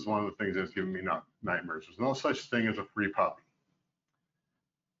 this is one of the things that's giving me nightmares. There's no such thing as a free puppy.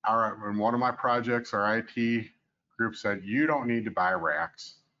 In one of my projects, our IT group said, you don't need to buy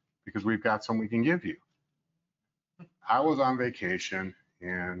racks because we've got some we can give you. I was on vacation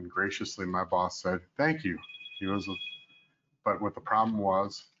and graciously my boss said, thank you. But what the problem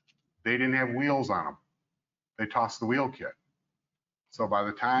was, they didn't have wheels on them. They tossed the wheel kit. So by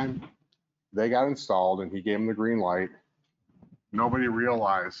the time they got installed and he gave them the green light, nobody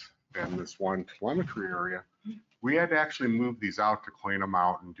realized in this one telemetry area, we had to actually move these out to clean them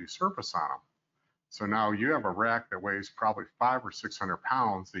out and do service on them. So now you have a rack that weighs probably 500 or 600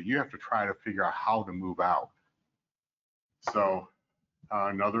 pounds that you have to try to figure out how to move out. So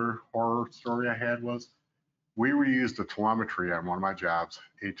another horror story I had was we reused a telemetry on one of my jobs,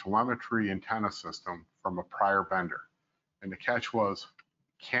 a telemetry antenna system from a prior vendor. And the catch was,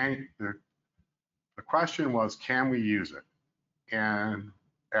 the question was, can we use it? And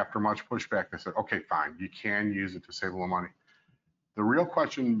after much pushback, they said, okay, fine, you can use it to save a little money. The real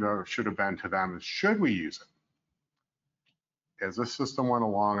question should have been to them is, should we use it? As this system went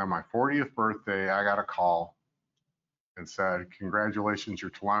along on my 40th birthday, I got a call and said, congratulations,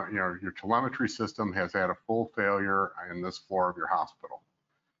 your telemetry system has had a full failure in this floor of your hospital.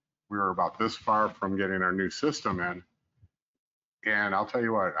 We were about this far from getting our new system in. And I'll tell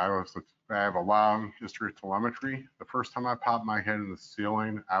you what, I have a long history of telemetry. The first time I popped my head in the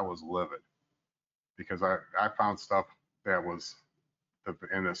ceiling, I was livid because I found stuff that was,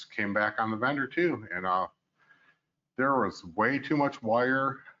 and this came back on the vendor too. And there was way too much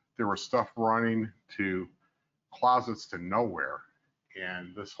wire. There was stuff running to closets to nowhere.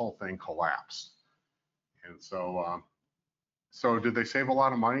 And this whole thing collapsed. And so, so did they save a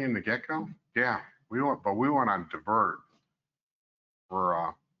lot of money in the get-go? Yeah, we went on divert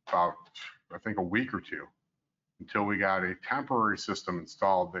for about, I think, a week or two until we got a temporary system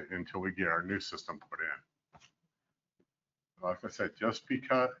installed until we get our new system put in. Like I said, just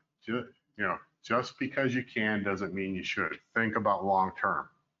because you can doesn't mean you should. Think about long term.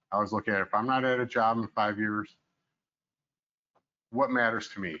 I always look at it, if I'm not at a job in 5 years, what matters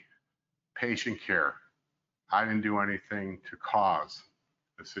to me? Patient care. I didn't do anything to cause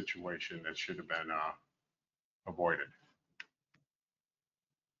the situation that should have been avoided.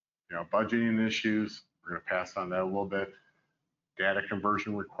 Budgeting issues, we're going to pass on that a little bit. Data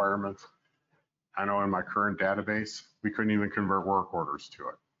conversion requirements. I know in my current database, we couldn't even convert work orders to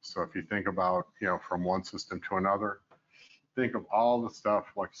it. So if you think about, from one system to another, think of all the stuff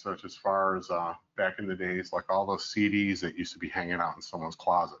like such as far as back in the days, like all those CDs that used to be hanging out in someone's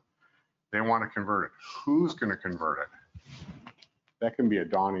closet. They want to convert it. Who's going to convert it? That can be a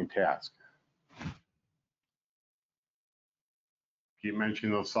daunting task. Keep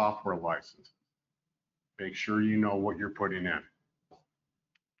mentioning those software licenses. Make sure you know what you're putting in.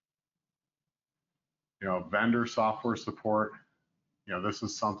 Vendor software support. This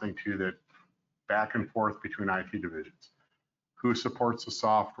is something too that back and forth between IT divisions. Who supports the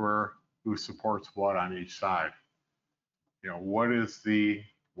software? Who supports what on each side? What is the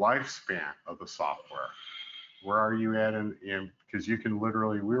lifespan of the software? Where are you at because you can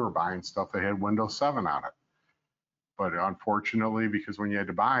literally, we were buying stuff that had Windows 7 on it. But unfortunately, because when you had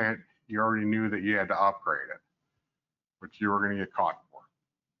to buy it, you already knew that you had to upgrade it, which you were going to get caught for.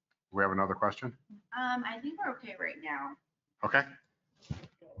 Do we have another question? I think we're okay right now. Okay.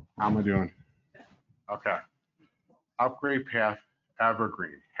 How am I doing? Okay. Upgrade path,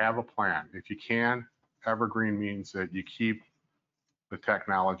 evergreen. Have a plan. If you can, evergreen means that you keep the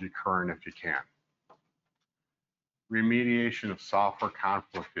technology current if you can. Remediation of software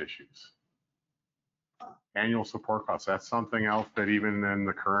conflict issues. Annual support costs. That's something else that even in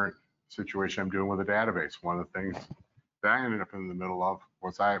the current situation I'm doing with a database, one of the things that I ended up in the middle of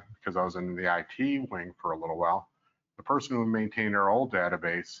was because I was in the IT wing for a little while, the person who maintained our old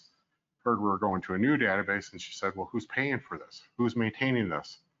database heard we were going to a new database and she said, well, who's paying for this? Who's maintaining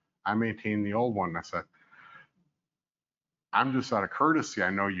this? I maintained the old one. And I said, I'm just out of courtesy. I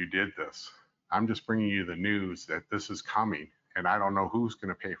know you did this. I'm just bringing you the news that this is coming and I don't know who's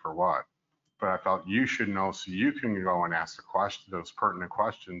going to pay for what. But I felt you should know so you can go and ask the question, those pertinent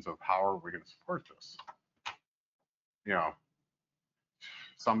questions of how are we going to support this?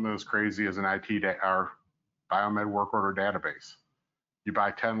 Something as crazy as an IT Biomed work order database. You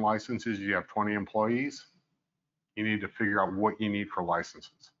buy 10 licenses, you have 20 employees. You need to figure out what you need for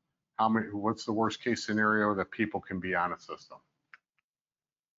licenses. What's the worst case scenario that people can be on a system?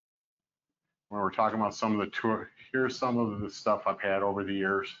 When we're talking about some of the here's some of the stuff I've had over the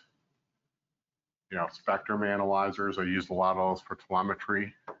years. You know, spectrum analyzers, I used a lot of those for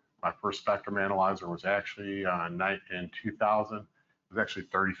telemetry. My first spectrum analyzer was actually in 2000, it was actually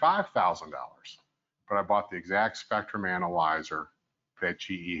 $35,000. But I bought the exact spectrum analyzer that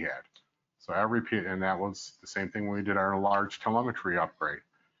GE had. So and that was the same thing when we did our large telemetry upgrade.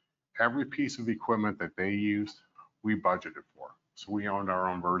 Every piece of equipment that they used, we budgeted for. So we owned our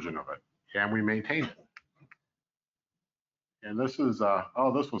own version of it and we maintained it. And this is,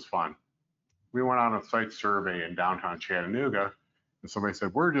 this was fun. We went on a site survey in downtown Chattanooga and somebody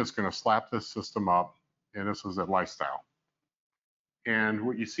said, we're just gonna slap this system up, and this was at Lifestyle. And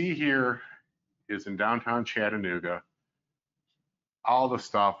what you see here is in downtown Chattanooga, all the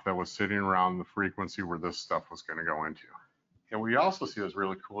stuff that was sitting around the frequency where this stuff was gonna go into. And what you also see is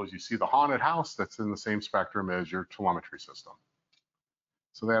really cool is you see the haunted house that's in the same spectrum as your telemetry system.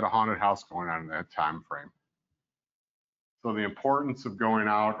 So they had a haunted house going on in that time frame. So the importance of going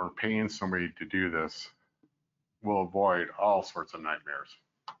out or paying somebody to do this will avoid all sorts of nightmares.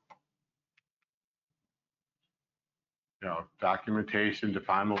 You know, documentation,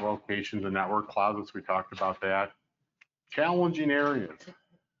 define the locations and network closets, we talked about that. Challenging areas.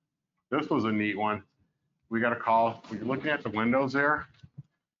 This was a neat one. We got a call, when you're looking at the windows there,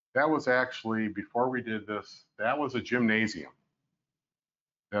 that was actually, before we did this, that was a gymnasium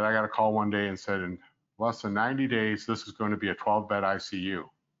that I got a call one day and said, in less than 90 days, this is going to be a 12-bed ICU.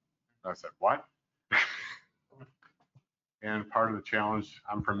 I said, what? And part of the challenge,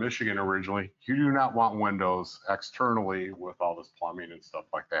 I'm from Michigan originally, you do not want windows externally with all this plumbing and stuff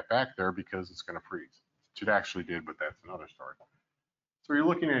like that back there because it's going to freeze. Which it actually did, but that's another story. So what you're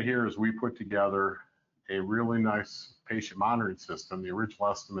looking at here is we put together a really nice patient monitoring system. The original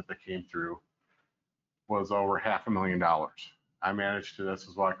estimate that came through was over $500,000. I managed to, this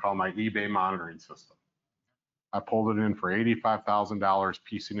is what I call my eBay monitoring system. I pulled it in for $85,000,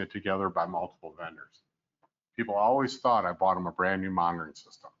 piecing it together by multiple vendors. People always thought I bought them a brand new monitoring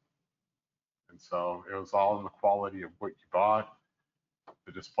system. And so it was all in the quality of what you bought.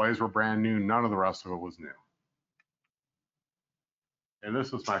 The displays were brand new. None of the rest of it was new. And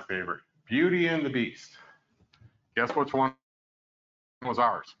this is my favorite, Beauty and the Beast. Guess which one was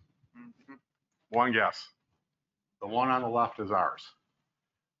ours? One guess. The one on the left is ours.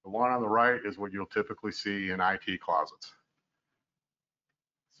 The one on the right is what you'll typically see in IT closets.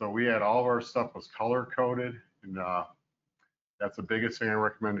 So we had all of our stuff was color coded, and that's the biggest thing I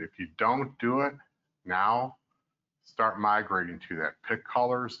recommend. If you don't do it now, start migrating to that. Pick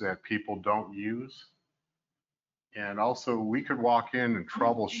colors that people don't use. And also we could walk in and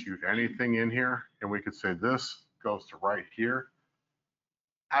troubleshoot anything in here, and we could say this goes to right here.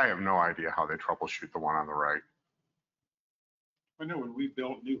 I have no idea how they troubleshoot the one on the right. I know when we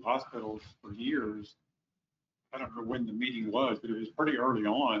built new hospitals for years, I don't know when the meeting was, but it was pretty early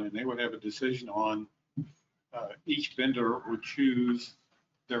on, and they would have a decision on each vendor would choose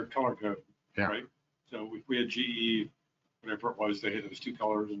their color code, Yeah. right? So if we had GE, whatever it was, they had those two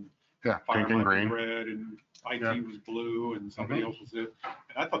colors, and Yeah, pink and green. red, and IT Yeah. was blue, and somebody else was it.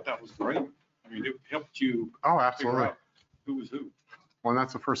 And I thought that was great. I mean, it helped you Oh, figure absolutely. out who was who. Well,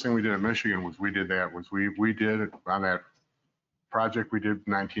 that's the first thing we did in Michigan was we did that, was we did it on that project we did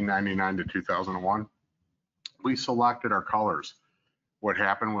 1999 to 2001. We selected our colors. What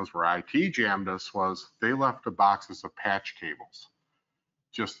happened was where IT jammed us was they left the boxes of patch cables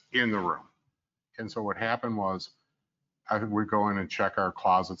just in the room. And so what happened was I would go in and check our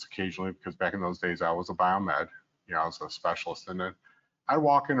closets occasionally because back in those days I was a biomed, you know, I was a specialist in it. I'd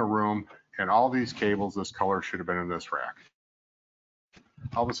walk in a room and all these cables, this color should have been in this rack.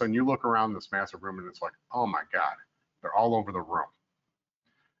 All of a sudden you look around this massive room and it's like, oh my God, they're all over the room.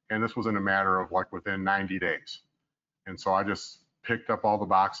 And this was in a matter of like within 90 days. And so I just picked up all the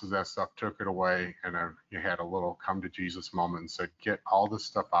boxes, that stuff, took it away, and then you had a little come to Jesus moment and said, get all this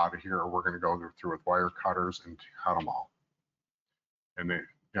stuff out of here or we're going to go through with wire cutters and cut them all. And they, you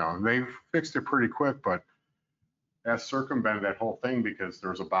know, they fixed it pretty quick, but that circumvented that whole thing because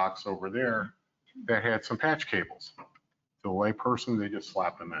there's a box over there that had some patch cables. The lay person, they just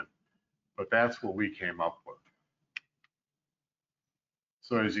slapped them in. But that's what we came up with.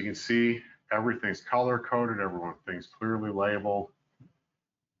 So as you can see, everything's color coded, everything's clearly labeled.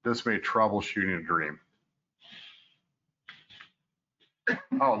 This made troubleshooting a dream.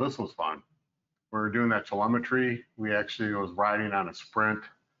 Oh, this was fun. We were doing that telemetry. We actually was riding on a Sprint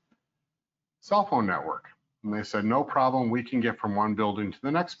cell phone network. And they said, no problem, we can get from one building to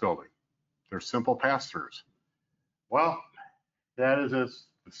the next building. They're simple pass-throughs. Well, that is a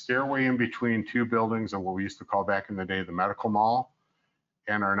stairway in between two buildings of what we used to call back in the day the medical mall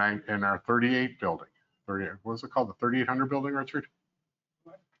and our 38 building. What was it called? The 3800 building, Richard?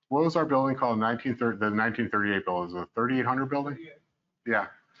 What was our building called? The 1938 building. Is it the 3800 building? Yeah.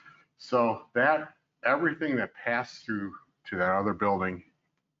 So that everything that passed through to that other building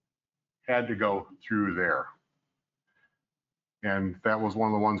had to go through there. And that was one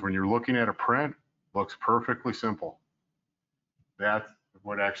of the ones when you're looking at a print, looks perfectly simple. That's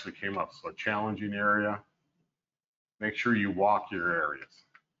what actually came up. So a challenging area. Make sure you walk your areas.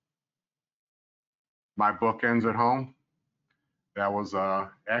 My bookends at home, that was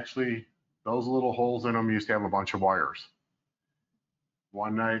actually those little holes in them used to have a bunch of wires.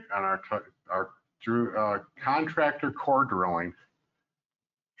 One night on our contractor core drilling,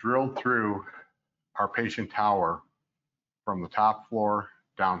 drilled through our patient tower from the top floor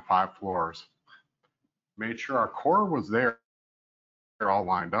down 5 floors. Made sure our core was there, all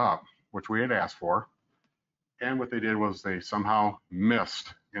lined up, which we had asked for. And what they did was they somehow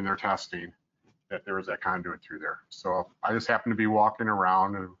missed in their testing that there was that conduit through there. So I just happened to be walking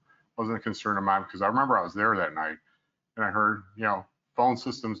around and wasn't a concern of mine because I remember I was there that night and I heard, phone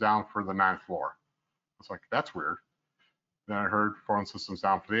systems down for the 9th floor. I was like, that's weird. Then I heard phone systems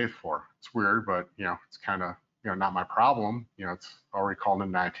down for the 8th floor. It's weird, but it's kind of, not my problem. It's already called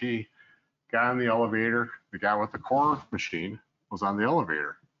in IT. Got on the elevator. The guy with the core machine was on the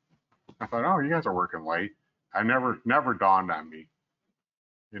elevator. I thought, oh, you guys are working late. I never dawned on me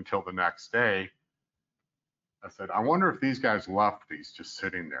until the next day. I said, I wonder if these guys left these just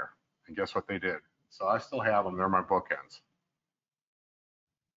sitting there. And guess what they did? So I still have them. They're my bookends.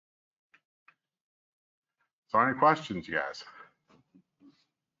 So any questions, you guys?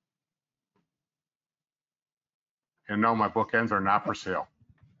 And no, my bookends are not for sale.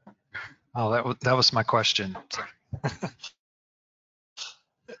 Oh, that was my question.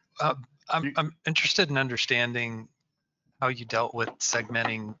 I'm interested in understanding how you dealt with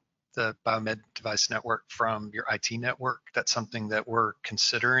segmenting the Biomed device network from your IT network. That's something that we're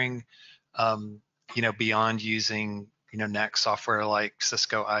considering, beyond using, NAC software like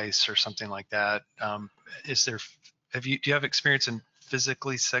Cisco ICE or something like that. Do you have experience in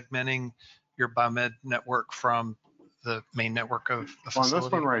physically segmenting your Biomed network from the main network of a facility? On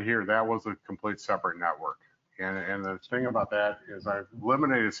this one right here, that was a complete separate network. And the thing about that is I've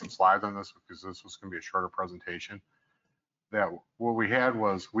eliminated some slides on this because this was going to be a shorter presentation. That what we had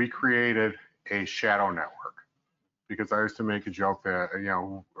was we created a shadow network because I used to make a joke that,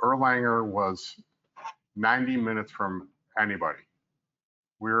 Erlanger was 90 minutes from anybody.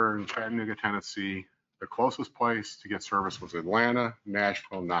 We were in Chattanooga, Tennessee. The closest place to get service was Atlanta,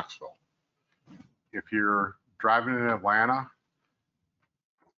 Nashville, Knoxville. If you're driving in Atlanta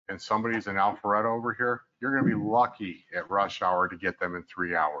and somebody's in Alpharetta over here, you're going to be lucky at rush hour to get them in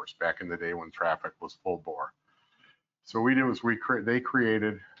 3 hours back in the day when traffic was full bore. So what we did was they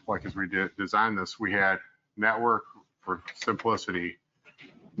created, like as we designed this, we had network for simplicity.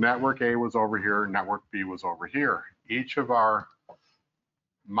 Network A was over here, network B was over here. Each of our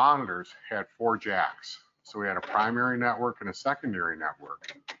monitors had 4 jacks. So we had a primary network and a secondary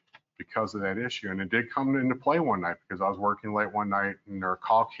network because of that issue. And it did come into play one night because I was working late one night and our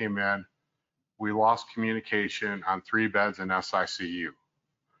call came in. We lost communication on 3 beds in SICU.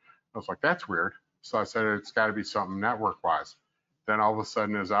 I was like, that's weird. So I said, it's got to be something network-wise. Then all of a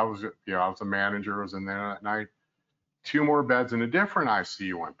sudden, as I was a manager, I was in there that night, 2 more beds in a different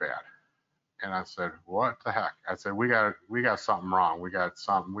ICU went bad. And I said, what the heck? I said, we got something wrong. We got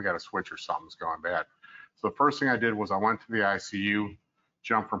a switch or something's going bad. So the first thing I did was I went to the ICU,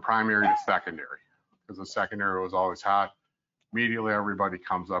 jumped from primary to secondary because the secondary was always hot. Immediately, everybody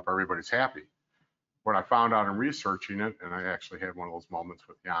comes up, everybody's happy. What I found out in researching it, and I actually had one of those moments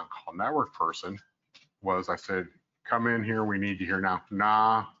with the on-call network person, was I said, come in here, we need you here now.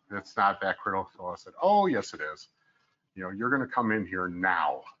 Nah, it's not that critical. So I said, oh, yes, it is. You're going to come in here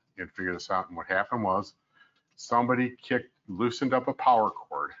now and figure this out. And what happened was somebody loosened up a power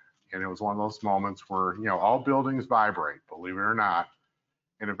cord. And it was one of those moments where, all buildings vibrate, believe it or not.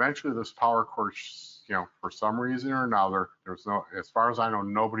 And eventually this power cord, for some reason or another, there's no, as far as I know,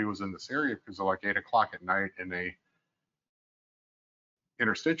 nobody was in this area because of like 8 o'clock at night in a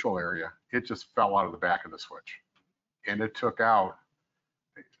interstitial area. It just fell out of the back of the switch. And it took out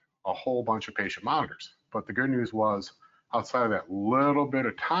a whole bunch of patient monitors. But the good news was outside of that little bit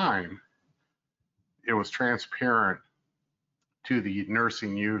of time, it was transparent to the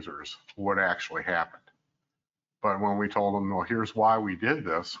nursing users what actually happened. But when we told them, well, here's why we did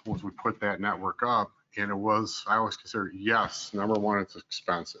this, was we put that network up And it was, I always consider, yes, number one, it's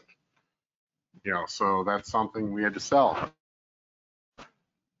expensive. So that's something we had to sell.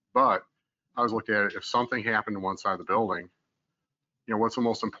 But I was looking at it, if something happened to one side of the building, what's the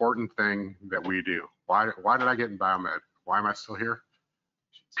most important thing that we do? Why did I get in biomed? Why am I still here?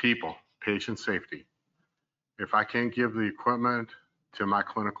 People, patient safety. If I can't give the equipment to my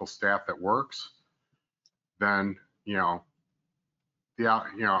clinical staff that works, then,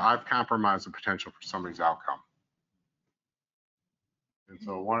 I've compromised the potential for somebody's outcome. And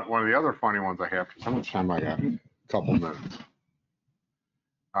so one of the other funny ones I have, because how much time I got? A couple minutes.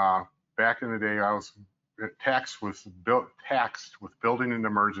 Back in the day, I was taxed with building an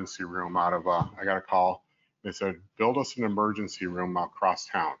emergency room out of, I got a call. They said, build us an emergency room across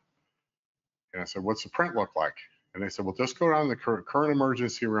town. And I said, what's the print look like? And they said, well, just go down to the current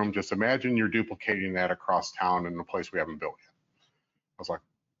emergency room. Just imagine you're duplicating that across town in a place we haven't built yet. I was like,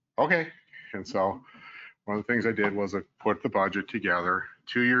 okay. And so one of the things I did was I put the budget together.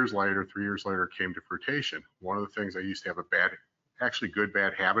 2 years later, 3 years later, it came to fruition. One of the things I used to have a bad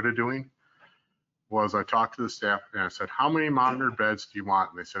habit of doing was I talked to the staff and I said, how many monitored beds do you want?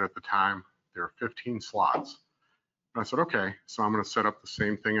 And they said at the time, there were 15 slots. And I said, okay, so I'm going to set up the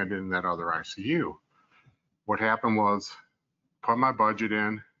same thing I did in that other ICU. What happened was, put my budget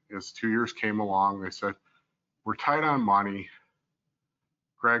in. As 2 years came along, they said, we're tight on money.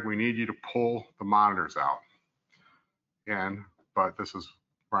 Greg, we need you to pull the monitors out. But this is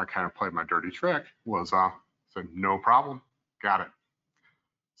where I kind of played my dirty trick, was said, no problem, got it.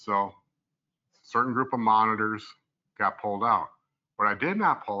 So a certain group of monitors got pulled out. What I did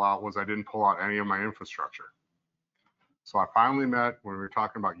not pull out was I didn't pull out any of my infrastructure. So I finally met, when we were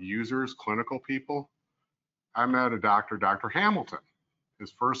talking about users, clinical people, I met a doctor, Dr. Hamilton,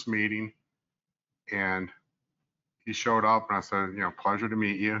 his first meeting, and he showed up and I said, pleasure to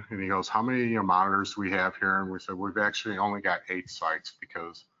meet you. And he goes, how many monitors do we have here? And we said, we've actually only got 8 sites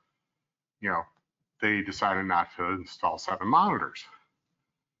because, they decided not to install 7 monitors.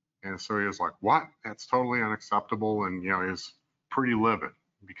 And so he was like, what? That's totally unacceptable. And, he was pretty livid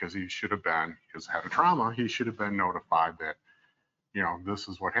because he should have been, because had a trauma, he should have been notified that, this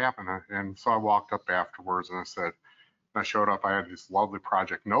is what happened. And so I walked up afterwards and I said, I showed up, I had this lovely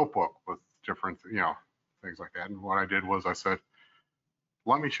project notebook with different, things like that. And what I did was I said,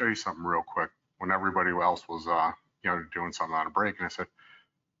 let me show you something real quick, when everybody else was, doing something on a break. And I said,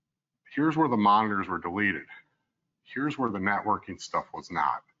 here's where the monitors were deleted. Here's where the networking stuff was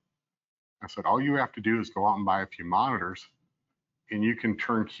not. I said, all you have to do is go out and buy a few monitors and you can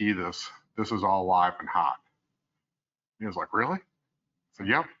turnkey this. This is all live and hot. And he was like, really? I said,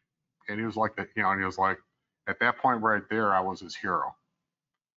 yep. And he was like, and he was like, at that point right there, I was his hero.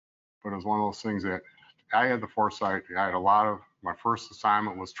 But it was one of those things that I had the foresight. I had my first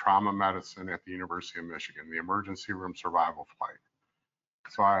assignment was trauma medicine at the University of Michigan, the emergency room survival flight.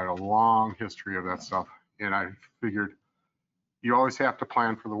 So I had a long history of that stuff. And I figured you always have to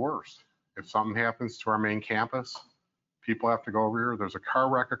plan for the worst. If something happens to our main campus, people have to go over here. There's a car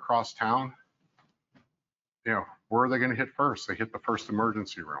wreck across town. Where are they going to hit first? They hit the first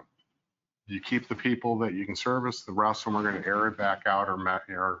emergency room. You keep the people that you can service. The rest of them are going to air it back out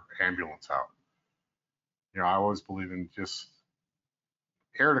or ambulance out. I always believe in just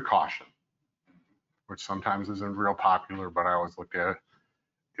air to caution, which sometimes isn't real popular, but I always look at it.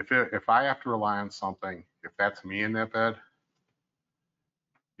 If I have to rely on something, if that's me in that bed,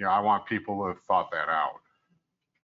 I want people to have thought that out.